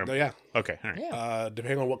where? Oh, yeah. Okay, all right. Yeah.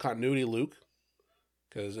 Depending on what continuity, Luke,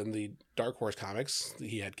 because in the Dark Horse comics,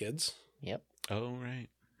 he had kids. Yep. Oh, right.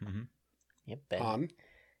 Mm-hmm. Yep. Ben. Han.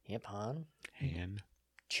 Yep, Han. And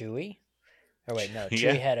Chewie. Or wait, no,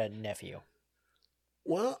 Yeah. Chewie had a nephew.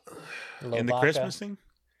 Well, and the Lobaka. Christmas thing?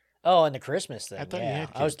 Oh, and the Christmas thing. I thought you yeah, had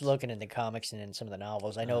I was kids. looking in the comics and in some of the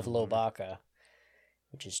novels. I know of Oh, Lobaka,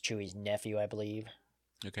 which is Chewie's nephew, I believe.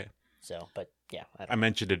 Okay. So, but yeah, I I don't.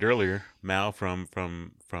 mentioned it earlier. Mal from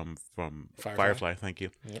Firefly. Thank you.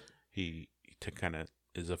 Yep. He kind of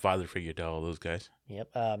is a father figure to all those guys.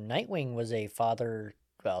 Yep. Nightwing was a father.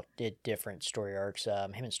 Well, did different story arcs.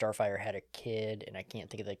 Him and Starfire had a kid, and I can't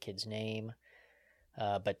think of the kid's name.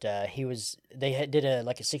 But he was. Did a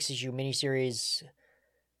 6-issue miniseries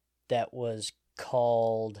that was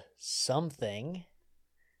called something.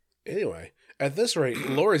 anyway, at this rate,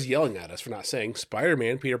 Laura's yelling at us for not saying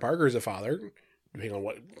Spider-Man Peter Parker is a father, depending on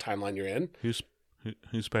what timeline you're in. Who's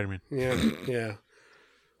Spider-Man? Yeah, yeah.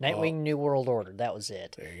 Nightwing New World Order. That was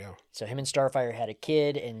it. There you go. So him and Starfire had a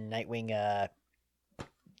kid, and Nightwing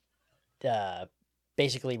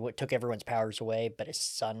basically took everyone's powers away, but his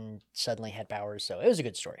son suddenly had powers. So it was a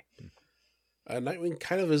good story. Nightwing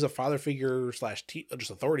kind of is a father figure /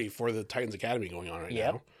 just authority for the Titans Academy going on right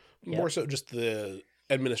Yep. now. Yep. More so just the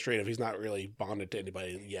administrative. He's not really bonded to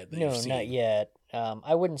anybody yet. That No, you've seen. not yet.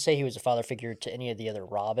 I wouldn't say he was a father figure to any of the other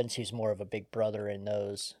Robins. He's more of a big brother in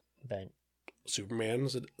those. But Superman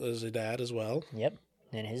is a dad as well, yep.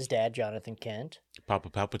 And his dad, Jonathan Kent. Papa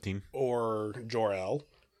Palpatine. or Jor-El.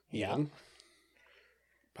 Yeah. Even.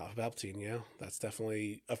 Papa Palpatine. Yeah, that's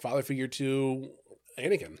definitely a father figure to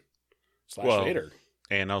Anakin / Well, Vader.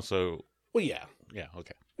 And also, Well, yeah,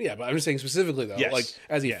 okay. yeah, but I'm just saying specifically though, Yes. like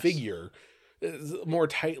as a Yes. figure, is more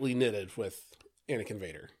tightly knitted with Anakin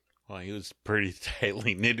Vader. Well, he was pretty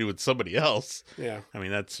tightly knitted with somebody else. Yeah. I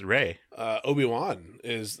mean, that's Rey. Obi-Wan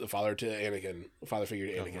is the father to Anakin, father figure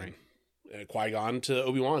to Oh, Anakin. right. Qui-Gon to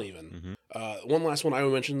Obi-Wan even. Mhm. One last one I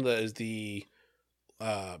would mention that is the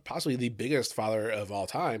possibly the biggest father of all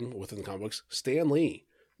time within the comic books, Stan Lee,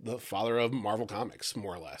 the father of Marvel Comics,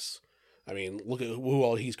 more or less. I mean, look at who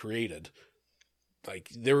all he's created. Like,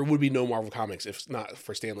 there would be no Marvel Comics if not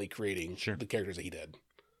for Stan Lee creating Sure. the characters that he did.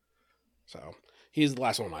 So, he's the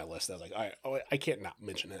last one on my list. I was like, I can't not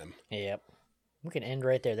mention him. Yep. We can end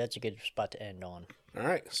right there. That's a good spot to end on. All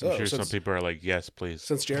right, so I'm sure some since, people are like, yes, please.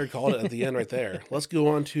 since Jared called it at the end right there, let's go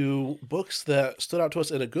on to books that stood out to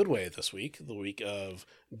us in a good way this week, the week of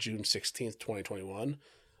June 16th, 2021.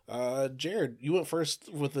 Jared, you went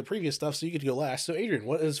first with the previous stuff, so you get to go last. So, Adrian,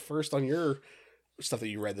 what is first on your stuff that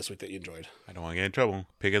you read this week that you enjoyed? I don't want to get in trouble.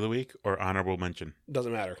 Pick of the week or honorable mention?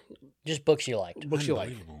 Doesn't matter. Just books you liked. Books you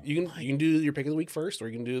like. Unbelievable. You can do your pick of the week first, or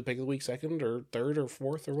you can do the pick of the week second, or third, or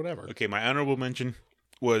fourth, or whatever. Okay, my honorable mention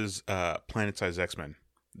was Planet Size X-Men.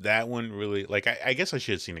 That one really, like, I guess I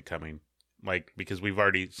should have seen it coming, like, because we've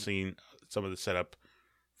already seen some of the setup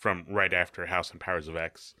from right after House and Powers of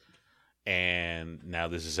X, and now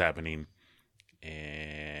this is happening,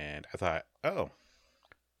 and I thought, oh,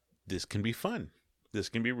 this can be fun. This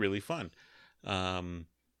can be really fun.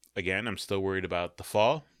 Again, I'm still worried about the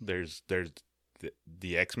fall. There's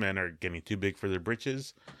the X-Men are getting too big for their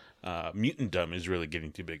britches. Mutantdom is really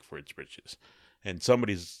getting too big for its britches. And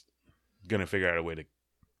somebody's going to figure out a way to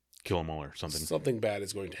kill them all or something. Something bad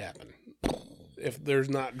is going to happen. If there's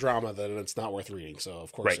not drama, then it's not worth reading. So,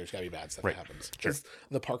 of course, Right. there's got to be bad stuff Right. that happens. Sure. It's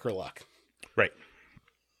the Parker luck. Right.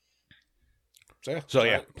 So,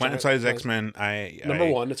 So, Planet Size X-Men. Number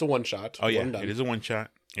one, it's a one shot. Oh, yeah. One done. It is a one-shot.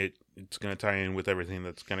 It's going to tie in with everything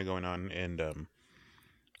that's kind of going on. And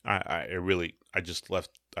I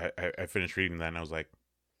finished reading that, and I was like,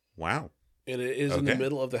 wow. And it is in the Okay.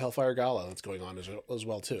 middle of the Hellfire Gala that's going on as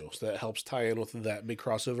well, too. So that helps tie in with that big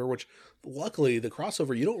crossover, which, luckily, the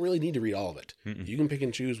crossover, you don't really need to read all of it. Mm-mm. You can pick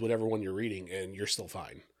and choose whatever one you're reading, and you're still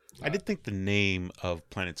fine. I did think the name of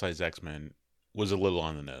Planet Size X-Men was a little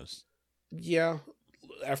on the nose. Yeah,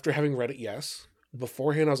 after having read it, yes.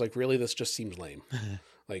 Beforehand, I was like, really, this just seems lame.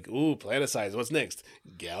 Like, ooh, planet size. What's next?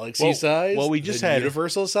 Galaxy size? well, we just The had-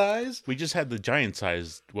 universal size? We just had the giant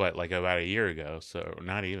size, like about a year ago, so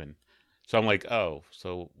not even. So I'm like, oh,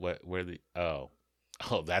 so oh,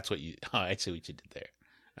 that's what I see what you did there.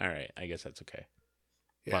 All right, I guess that's okay.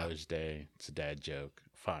 Yeah. Father's Day, it's a dad joke.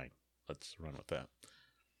 Fine, let's run with that.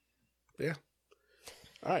 Yeah.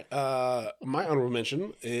 All right. My honorable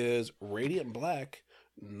mention is Radiant Black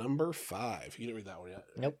number 5. You didn't read that one yet?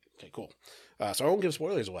 Nope. Okay, cool. So I won't give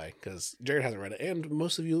spoilers away because Jared hasn't read it, and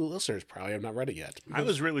most of you listeners probably have not read it yet. I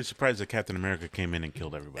was really surprised that Captain America came in and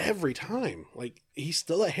killed everybody. Every time. Like, he's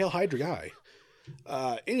still a Hail Hydra guy.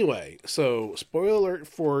 Anyway, so spoiler alert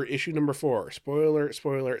for issue number 4. Spoiler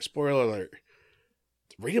alert.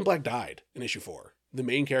 Radiant Black died in issue 4. The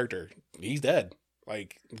main character, he's dead.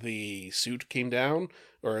 Like the suit came down,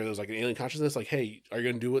 or it was like an alien consciousness. Like, hey, are you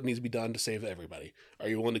going to do what needs to be done to save everybody? Are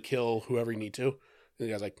you willing to kill whoever you need to? And the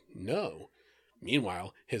guy's like, no.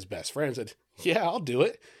 Meanwhile, his best friend said, yeah, I'll do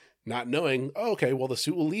it. Not knowing, oh, okay, well, the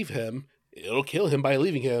suit will leave him. It'll kill him by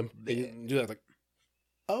leaving him. They do that. Like,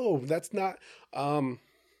 oh, that's not,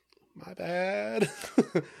 my bad.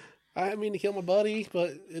 I didn't mean to kill my buddy,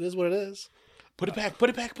 but it is what it is. Put it back, put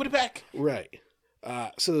it back, put it back. Right.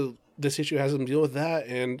 So this issue has them deal with that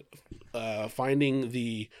and finding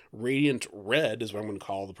the Radiant Red is what I'm going to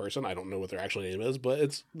call the person. I don't know what their actual name is, but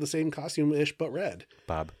it's the same costume-ish, but red.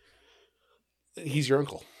 Bob. He's your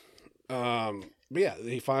uncle. But yeah,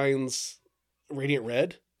 he finds Radiant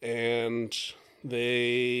Red, and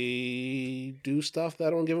they do stuff that I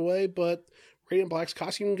don't give away, but Radiant Black's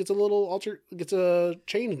costume gets a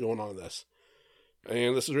change going on in this.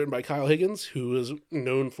 And this is written by Kyle Higgins, who is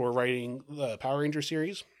known for writing the Power Rangers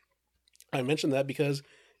series. I mentioned that because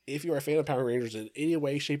if you are a fan of Power Rangers in any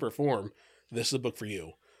way, shape, or form, this is a book for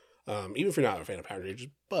you. Even if you're not a fan of Power Rangers,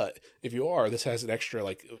 but if you are, this has an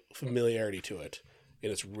extra familiarity to it,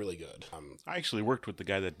 and it's really good. I actually worked with the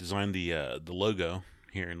guy that designed the logo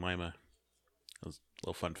here in Lima. That was a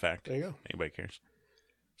little fun fact. There you go. Anybody cares?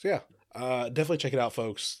 So yeah, definitely check it out,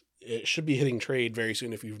 folks. It should be hitting trade very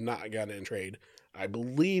soon if you've not gotten it in trade. I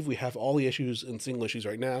believe we have all the issues in single issues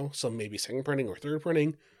right now. Some may be second printing or third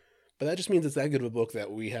printing, but that just means it's that good of a book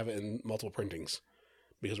that we have it in multiple printings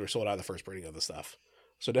because we're sold out of the first printing of the stuff.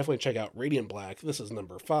 So definitely check out Radiant Black. This is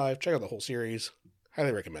number 5. Check out the whole series.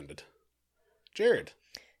 Highly recommended. Jared.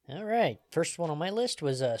 All right. First one on my list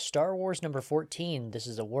was Star Wars number 14. This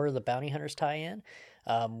is a War of the Bounty Hunters tie-in.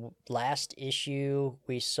 Last issue,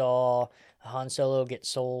 we saw Han Solo get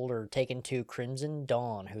sold or taken to Crimson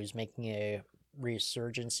Dawn, who's making a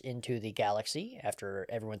resurgence into the galaxy after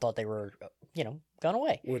everyone thought they were, gone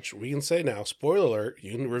away. Which we can say now, spoiler alert,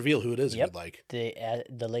 you can reveal who it is if you'd like.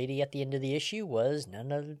 The lady at the end of the issue was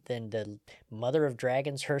none other than the mother of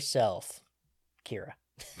dragons herself, Kira.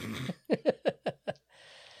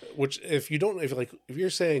 Which, if you're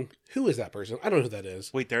saying, who is that person? I don't know who that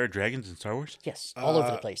is. Wait, there are dragons in Star Wars? Yes, all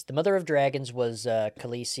over the place. The mother of dragons was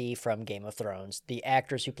Khaleesi from Game of Thrones. The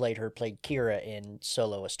actress who played her played Kira in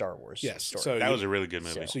Solo, a Star Wars Yes, story. so That was a really good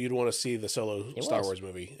movie. So you'd want to see the Solo It Star was. Wars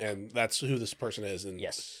movie, and that's who this person is. And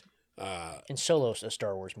Yes. uh, And Solo's a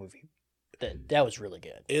Star Wars movie. That was really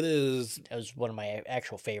good. it is, That was one of my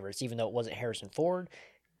actual favorites, even though it wasn't Harrison Ford.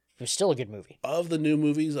 It was still a good movie. of the new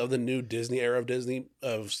movies, of the new Disney era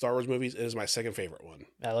of Star Wars movies, it is my second favorite one.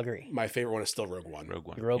 I'll agree. My favorite one is still Rogue One.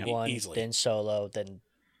 Rogue Yep. One, easily. then Solo, then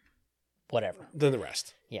whatever. Then the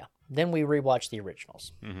rest. Yeah. Then we rewatched the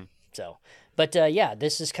originals. Mhm. So, but yeah,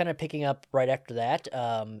 this is kind of picking up right after that.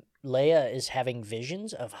 Leia is having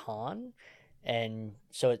visions of Han, and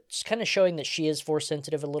so it's kind of showing that she is force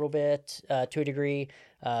sensitive a little bit to a degree.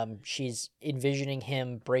 She's envisioning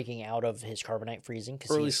him breaking out of his carbonite freezing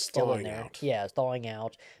because Or at he's least still in thawing there. out. Yeah, thawing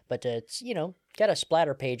out. But it's got a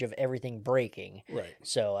splatter page of everything breaking. Right.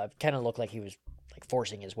 So it kind of looked like he was like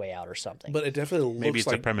forcing his way out or something. But it definitely looks Maybe it's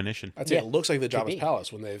like, a premonition. I'd say Yeah, it looks like the could Jabba's be.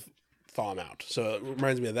 palace when they've thaw him out. So it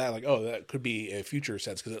reminds me of that. Like, oh, that could be a future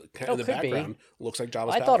sense because in the could be. background looks like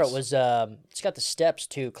Jabba's I palace. thought it was. It's got the steps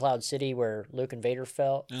to Cloud City where Luke and Vader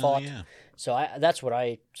fought. Yeah. So that's what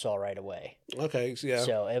I saw right away. Okay, so yeah.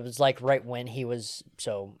 So it was like right when he was.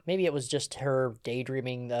 So maybe it was just her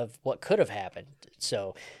daydreaming of what could have happened.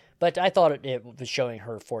 So, but I thought it was showing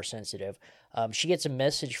her force sensitive. She gets a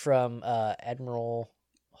message from Admiral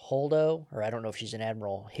Holdo, or I don't know if she's an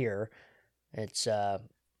admiral here. It's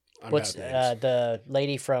I'm what's bad at names. the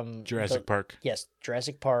lady from Jurassic Park. Yes,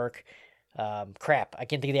 Jurassic Park. Crap, I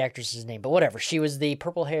can't think of the actress's name, but whatever. She was the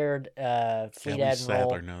purple-haired fleet Ellie admiral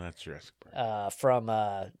Sadler. No, that's Jurassic Park. from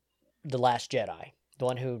The Last Jedi, the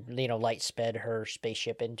one who light sped her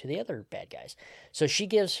spaceship into the other bad guys. So she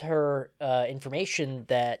gives her information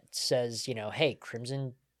that says, hey,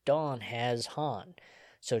 Crimson Dawn has Han.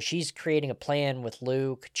 So she's creating a plan with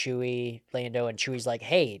Luke, Chewie, Lando, and Chewie's like,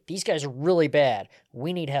 hey, these guys are really bad.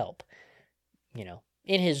 We need help.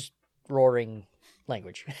 In his roaring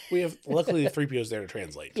language. We have, luckily, 3PO's there to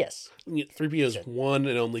translate. Yes. 3PO's one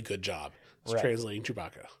and only good job is Right. translating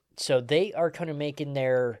Chewbacca. So they are kind of making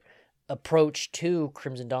their approach to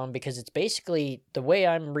Crimson Dawn because it's basically, the way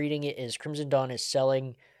I'm reading it is Crimson Dawn is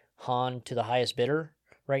selling Han to the highest bidder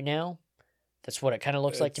right now. That's what it kind of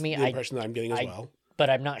looks like to me. The impression that I'm getting as I- well. But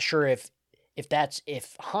I'm not sure if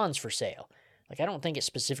Han's for sale. Like, I don't think it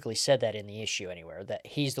specifically said that in the issue anywhere, that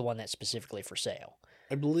he's the one that's specifically for sale.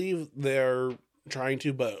 I believe they're trying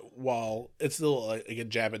to, but while it's still like a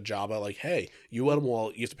jab at Jabba, like, hey, you let him,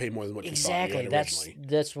 well, you have to pay more than what you thought you Exactly. had That's originally.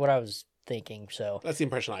 that's what I was thinking. So That's the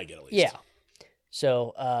impression I get, at least. yeah.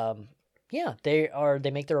 So yeah,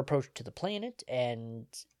 they make their approach to the planet, and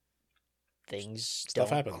things Stuff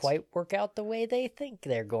don't happens. quite work out the way they think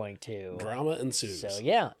they're going to. Drama ensues. So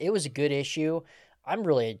yeah, it was a good issue. I'm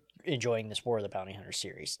really enjoying this War of the Bounty Hunter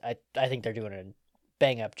series. I think they're doing a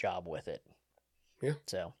bang up job with it. Yeah.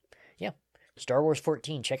 So yeah, Star Wars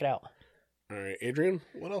 14. Check it out. All right, Adrian,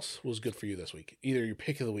 what else was good for you this week? Either your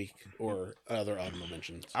pick of the week or other honorable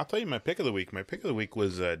mentions. I'll tell you my pick of the week. My pick of the week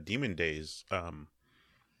was Demon Days,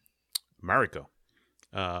 Mariko.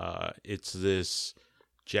 It's this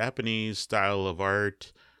Japanese style of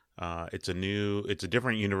art. It's a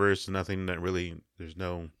different universe. Nothing that really, there's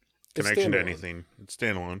no connection to anything. It's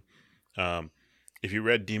standalone. If you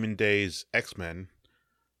read Demon Days X-Men,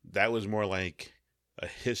 that was more like a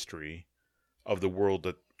history of the world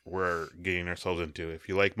that we're getting ourselves into. If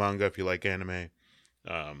you like manga, if you like anime,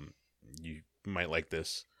 you might like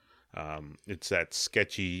this. It's that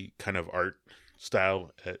sketchy kind of art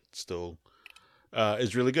style. It still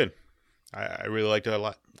is really good. I really liked it a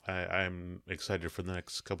lot. I'm excited for the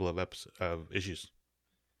next couple of issues.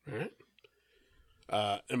 All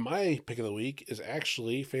right. And my pick of the week is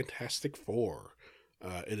actually Fantastic Four.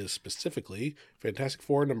 It is specifically Fantastic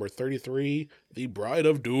Four number 33, The Bride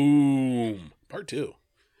of Doom, Part 2.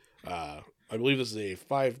 I believe this is a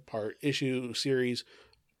 5-part issue series.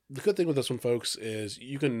 The good thing with this one, folks, is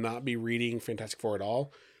you can not be reading Fantastic Four at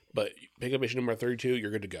all, but pick up issue number 32,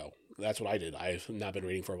 you're good to go. That's what I did. I've not been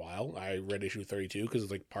reading for a while. I read issue 32 because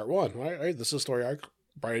it's like part 1. All right, this is a story arc.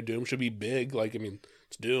 Bride of Doom should be big. Like, I mean,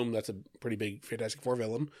 it's Doom. That's a pretty big Fantastic Four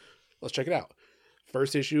villain. Let's check it out.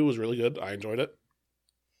 First issue was really good. I enjoyed it.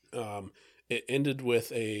 It ended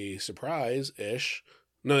with a surprise-ish.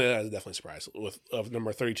 No, yeah, that was definitely a surprise. Of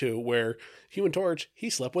number 32, where Human Torch,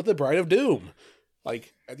 he slept with the Bride of Doom.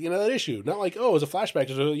 Like, at the end of that issue. Not like, oh, it was a flashback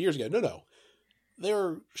to years ago. No.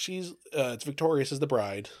 It's Victorious as the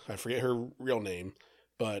bride. I forget her real name,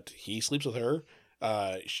 but he sleeps with her.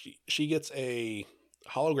 She gets a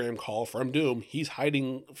hologram call from Doom. He's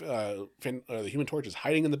hiding, the Human Torch is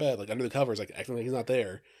hiding in the bed, like under the covers, like acting like he's not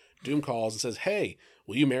there. Doom calls and says, "Hey,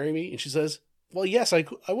 will you marry me?" And she says, "Well, yes, I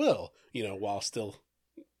will." You know, while still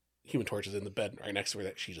Human Torch is in the bed right next to her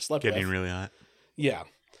that she just slept with. Getting really hot. Yeah.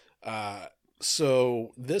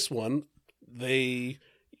 So this one,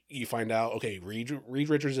 you find out, okay, Reed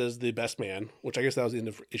Richards is the best man, which I guess that was the end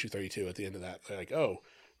of issue 32 at the end of that. They're like, oh,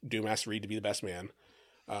 Doom asked Reed to be the best man.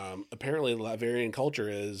 Apparently the Latvian culture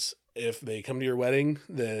is if they come to your wedding,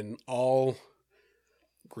 then all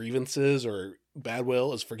grievances or bad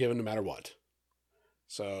will is forgiven no matter what.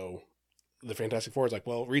 So the Fantastic Four is like,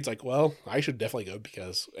 well, Reed's like, well, I should definitely go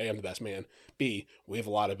because A, I'm the best man. B, we have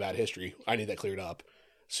a lot of bad history. I need that cleared up.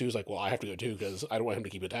 Sue's like, well, I have to go too because I don't want him to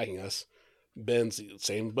keep attacking us. Ben's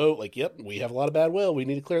same boat. Like, yep, we have a lot of bad will. We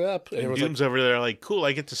need to clear that up. And Doom's over there like, cool,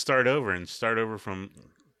 I get to start over from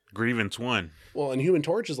grievance 1. Well, and Human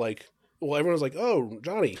Torch is like, well, everyone's like, oh,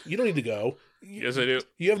 Johnny, you don't need to go. Yes, I do.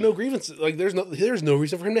 You have no grievances. Like, there's no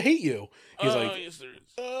reason for him to hate you. He's like, yes, there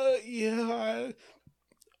is. Yeah,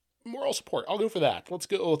 moral support. I'll go for that. Let's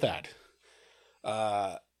go with that.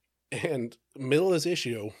 And middle of this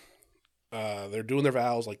issue, they're doing their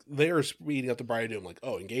vows. Like, they're speeding up the Bride of Doom. Like,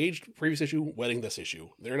 oh, engaged, previous issue, wedding, this issue.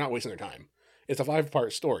 They're not wasting their time. It's a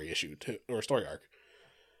 5-part story issue or story arc.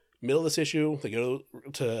 Middle of this issue, they go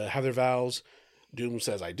to have their vows. Doom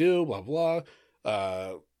says, I do, blah, blah.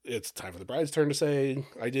 It's time for the bride's turn to say,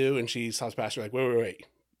 I do. And she stops past her like, wait.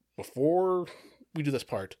 Before we do this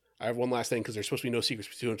part, I have one last thing because there's supposed to be no secrets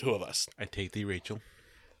between the two of us. I take thee, Rachel.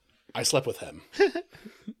 I slept with him.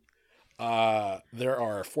 There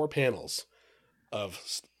are 4 panels of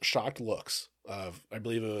shocked looks of, I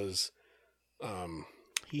believe it was,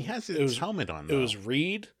 he has his helmet on, though. It was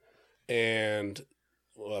Reed and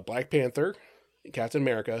Black Panther, Captain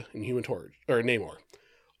America, and Human Torch, or Namor.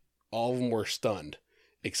 All of them were stunned,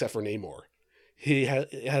 except for Namor. He had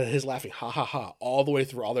his laughing, ha ha ha, all the way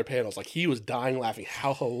through all their panels. Like, he was dying laughing.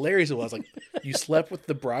 How hilarious it was. Like, you slept with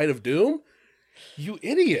the Bride of Doom? You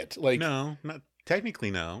idiot. Like, no, not technically,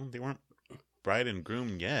 no. They weren't bride and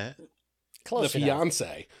groom yet. Close the enough.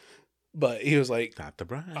 fiance. But he was like, not the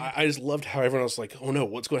bride. I just loved how everyone was like, oh no,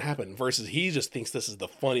 what's going to happen? Versus he just thinks this is the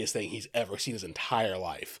funniest thing he's ever seen his entire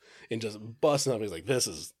life. And just busting up. He's like, this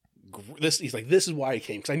is why I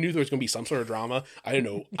came. Because I knew there was going to be some sort of drama. I didn't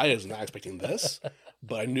know. I was not expecting this.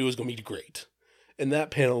 But I knew it was going to be great. And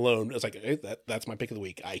that panel alone, it was like, hey, that's my pick of the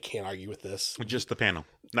week. I can't argue with this. Just the panel.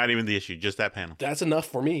 Not even the issue. Just that panel. That's enough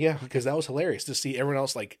for me, yeah. Because that was hilarious to see everyone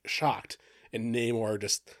else like shocked. And Namor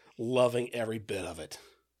just loving every bit of it.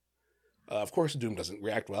 Of course, Doom doesn't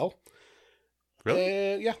react well.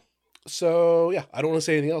 Really? Yeah. So yeah, I don't want to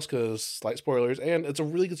say anything else because slight spoilers, and it's a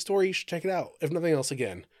really good story. You should check it out. If nothing else,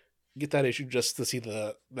 again, get that issue just to see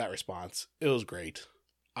that response. It was great.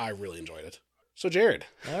 I really enjoyed it. So Jared,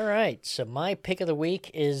 All right. So my pick of the week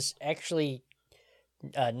is actually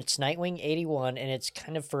it's Nightwing 81, and it's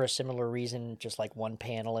kind of for a similar reason. Just like one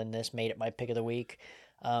panel in this made it my pick of the week.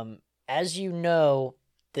 As you know,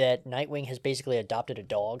 that Nightwing has basically adopted a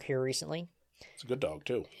dog here recently. it's a good dog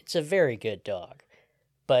too. It's a very good dog.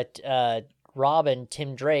 But Robin,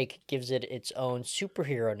 Tim Drake, gives it its own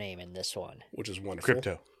superhero name in this one. Which is wonderful.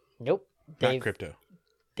 Crypto, Nope. not crypto.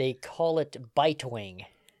 They call it Bitewing.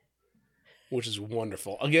 Which is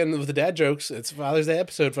wonderful. Again, with the dad jokes, it's Father's Day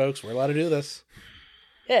episode, folks. We're allowed to do this.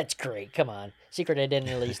 That's great. Come on. Secret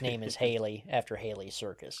Identity's name is Haley, after Haley's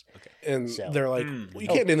Circus. And So- they're like, well, you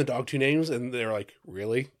can't name the dog 2 names. And they're like,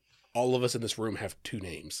 really? All of us in this room have 2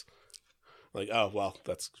 names. Like, oh, well,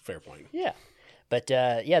 that's a fair point. Yeah. But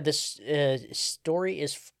this story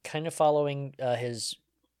is kind of following his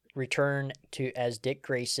return to as Dick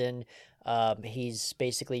Grayson. He's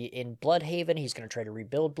basically in Bloodhaven. He's going to try to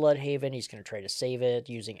rebuild Bloodhaven. He's going to try to save it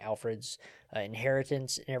using Alfred's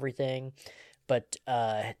inheritance and everything. But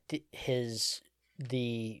the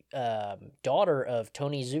daughter of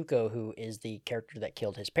Tony Zuko, who is the character that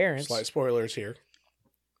killed his parents. Slight spoilers here.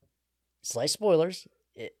 Slight spoilers.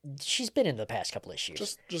 She's been in the past couple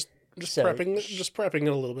issues. Just So- prepping it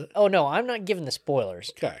a little bit. Oh no, I'm not giving the spoilers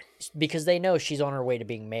Okay. because they know she's on her way to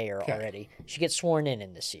being mayor Okay. already. She gets sworn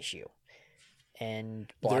in this issue,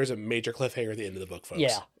 and There's a major cliffhanger at the end of the book, folks.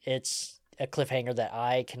 yeah, it's a cliffhanger that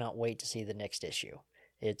I cannot wait to see the next issue.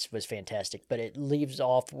 It was fantastic, but it leaves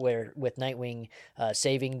off with Nightwing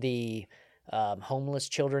saving the homeless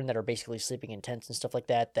children that are basically sleeping in tents and stuff like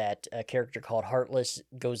that. That a character called Heartless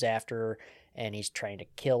goes after, and he's trying to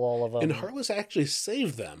kill all of them. And Heartless actually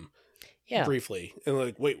saved them yeah, briefly. And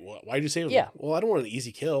like, wait, why'd you save them? Yeah. Well, I don't want an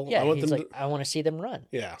easy kill. yeah. I want He's them like, I want to see them run.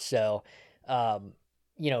 Yeah. So,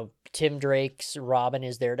 Tim Drake's Robin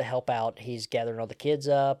is there to help out. He's gathering all the kids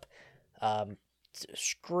up.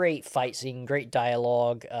 It's great fight scene, great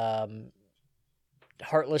dialogue.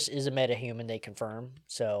 Heartless is a metahuman, they confirm,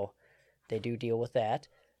 so they do deal with that.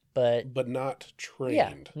 But not trained.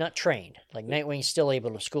 yeah, not trained. Like Nightwing's still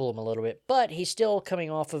able to school him a little bit, but he's still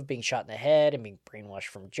coming off of being shot in the head and being brainwashed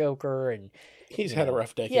from Joker, and He's you had a know,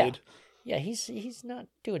 rough decade. yeah, he's not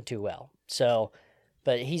doing too well. So,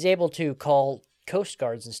 but he's able to call Coast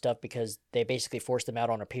Guards and stuff because they basically force them out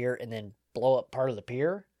on a pier and then blow up part of the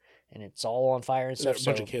pier, and it's all on fire and There's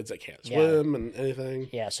stuff. a bunch of kids that can't yeah. swim and anything.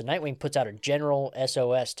 Yeah, so Nightwing puts out a general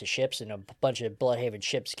SOS to ships, and a bunch of Bloodhaven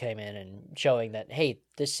ships came in and showing that, hey,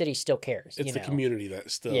 this city still cares. It's you the know? community that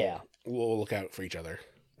still Yeah. will look out for each other.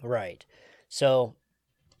 Right. So,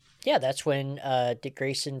 yeah, that's when Dick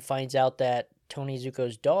Grayson finds out that Tony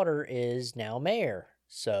Zuko's daughter is now mayor.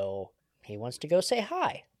 So he wants to go say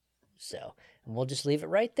hi. So, and we'll just leave it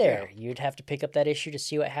right there. You'd have to pick up that issue to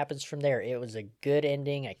see what happens from there. It was a good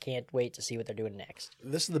ending. I can't wait to see what they're doing next.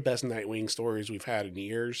 This is the best Nightwing stories we've had in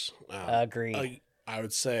years. Agreed. I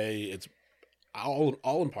would say it's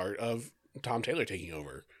all in part of Tom Taylor taking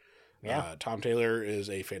over. Yeah. Tom Taylor is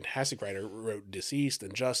a fantastic writer. Wrote Deceased,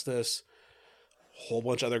 Injustice, a whole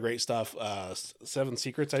bunch of other great stuff. Seven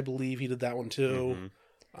Secrets, I believe he did that one too.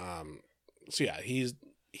 So yeah,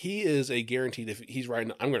 he is a guaranteed. If he's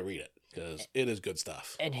writing, I'm going to read it because it is good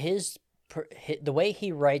stuff. And the way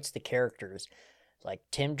he writes the characters, like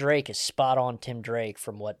Tim Drake is spot on Tim Drake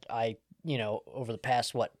from what I, over the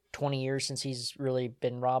past, 20 years since he's really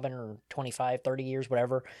been Robin, or 25, 30 years,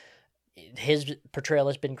 whatever. His portrayal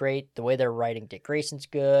has been great. The way they're writing Dick Grayson's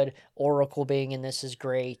good. Oracle being in this is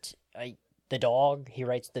great. The dog, he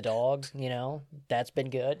writes the dog, that's been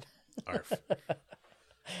good. Arf.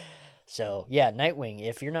 So, yeah, Nightwing,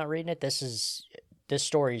 if you're not reading it, this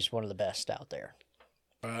story is one of the best out there.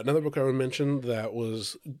 Another book I would mention that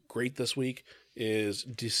was great this week is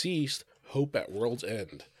Deceased, Hope at World's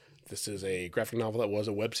End. This is a graphic novel that was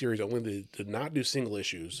a web series only. They did not do single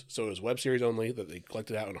issues, so it was web series only that they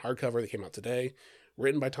collected out in hardcover that came out today,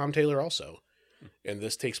 written by Tom Taylor also. And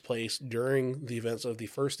this takes place during the events of the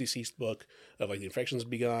first Deceased book of the infections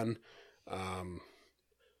begun.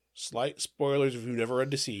 Slight spoilers if you've never read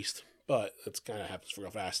Deceased, but it's kind of happens real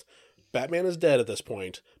fast. Batman is dead at this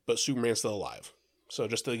point, but Superman's still alive. So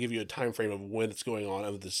just to give you a time frame of when it's going on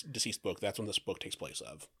of this Deceased book, that's when this book takes place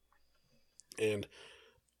of. And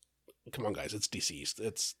come on, guys, it's Deceased.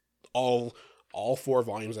 It's all 4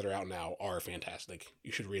 volumes that are out now are fantastic.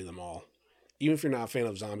 You should read them all. Even if you're not a fan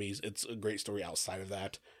of zombies, it's a great story outside of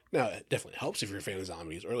that. Now, it definitely helps if you're a fan of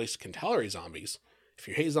zombies, or at least can tolerate zombies. If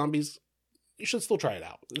you hate zombies, you should still try it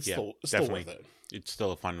out. It's still definitely. worth it. It's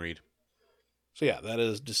still a fun read. So yeah, that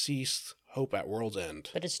is Deceased Hope at World's End.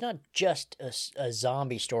 But it's not just a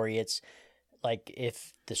zombie story. It's like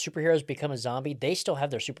if the superheroes become a zombie, they still have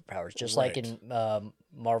their superpowers, just like Right. in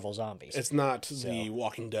Marvel Zombies. It's not the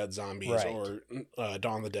Walking Dead zombies Right. or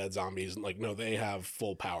Dawn of the Dead zombies. Like, no, they have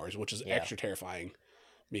full powers, which is Yeah. extra terrifying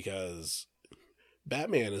because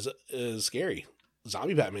Batman is scary.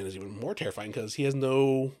 Zombie Batman is even more terrifying because he has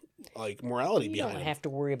no like morality You behind don't him. have to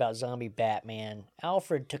worry about zombie Batman.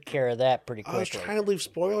 Alfred took care of that pretty I was quickly. trying to leave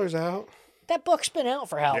spoilers out. That book's been out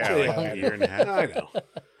for how Yeah, long? like a year and a half. I know. But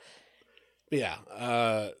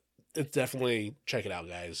yeah, it's definitely check it out,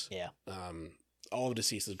 guys. Yeah. All of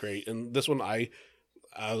Deceased is great, and this one I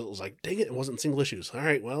was like, dang it wasn't single issues. All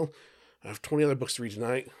right, well, I have 20 other books to read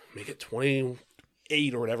tonight. Make it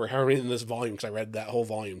 28 or whatever, however many in this volume, because I read that whole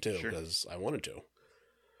volume too Sure. because I wanted to.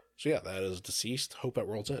 So yeah, that is Deceased Hope at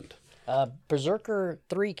World's End. Berserker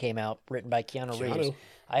 3 came out, written by Keanu Reeves. Keanu.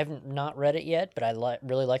 I haven't not read it yet, but I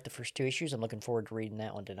really like the first 2 issues. I'm looking forward to reading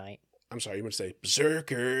that one tonight. I'm sorry, you meant to say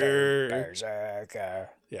Berserker. Berserker.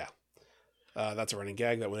 Yeah. That's a running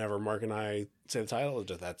gag that whenever Mark and I say the title,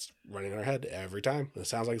 that's running in our head every time. It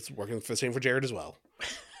sounds like it's working for the same for Jared as well.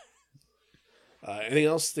 Anything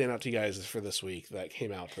else stand out to you guys for this week that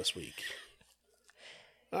came out this week?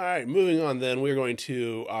 All right, moving on then. We're going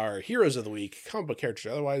to our Heroes of the Week, comic book characters.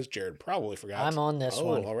 Otherwise, Jared probably forgot. I'm on this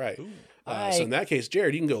one. All right. I- So in that case,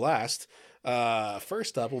 Jared, you can go last.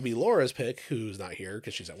 First up will be Laura's pick, who's not here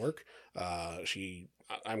because she's at work. I'm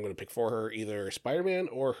going to pick for her either Spider-Man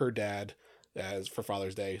or her dad as for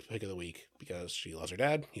Father's Day pick of the week because she loves her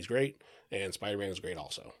dad. He's great, and Spider-Man is great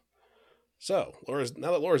also. So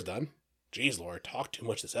now that Laura's done, geez, Laura, talk too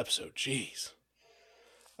much this episode. Jeez.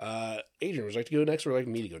 Adrian, would you like to go next, or would you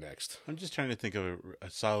like me to go next? I'm just trying to think of a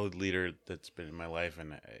solid leader that's been in my life,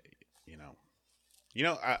 and you know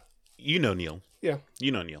Neil. Yeah,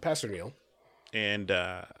 You know Neil, Pastor Neil. and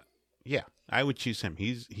yeah, I would choose him.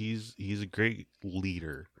 He's a great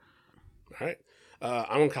leader. All right.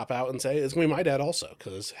 I'm going to cop out and say it's going to be my dad also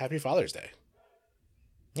because Happy Father's Day.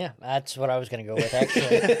 Yeah, that's what I was going to go with,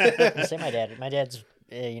 actually. I'm gonna say my dad. My dad's,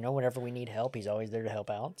 whenever we need help, he's always there to help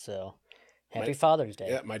out. So happy Father's Day.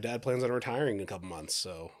 Yeah, my dad plans on retiring in a couple months,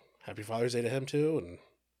 so Happy Father's Day to him too, and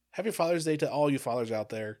Happy Father's Day to all you fathers out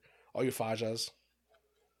there, all you Fajas.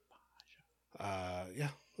 Yeah,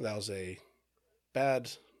 that was a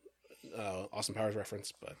bad Austin Powers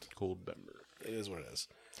reference, but Cold Denver. it is what it is.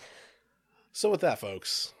 So with that,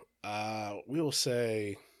 folks, we will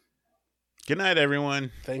say Good night,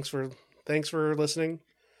 everyone. thanks for listening.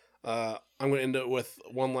 I'm going to end it with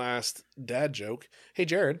one last dad joke. Hey,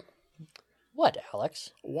 Jared, What,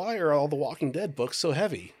 Alex? why are all the Walking Dead books so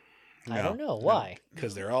heavy? I don't know. Why?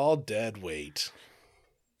 Because they're all dead weight.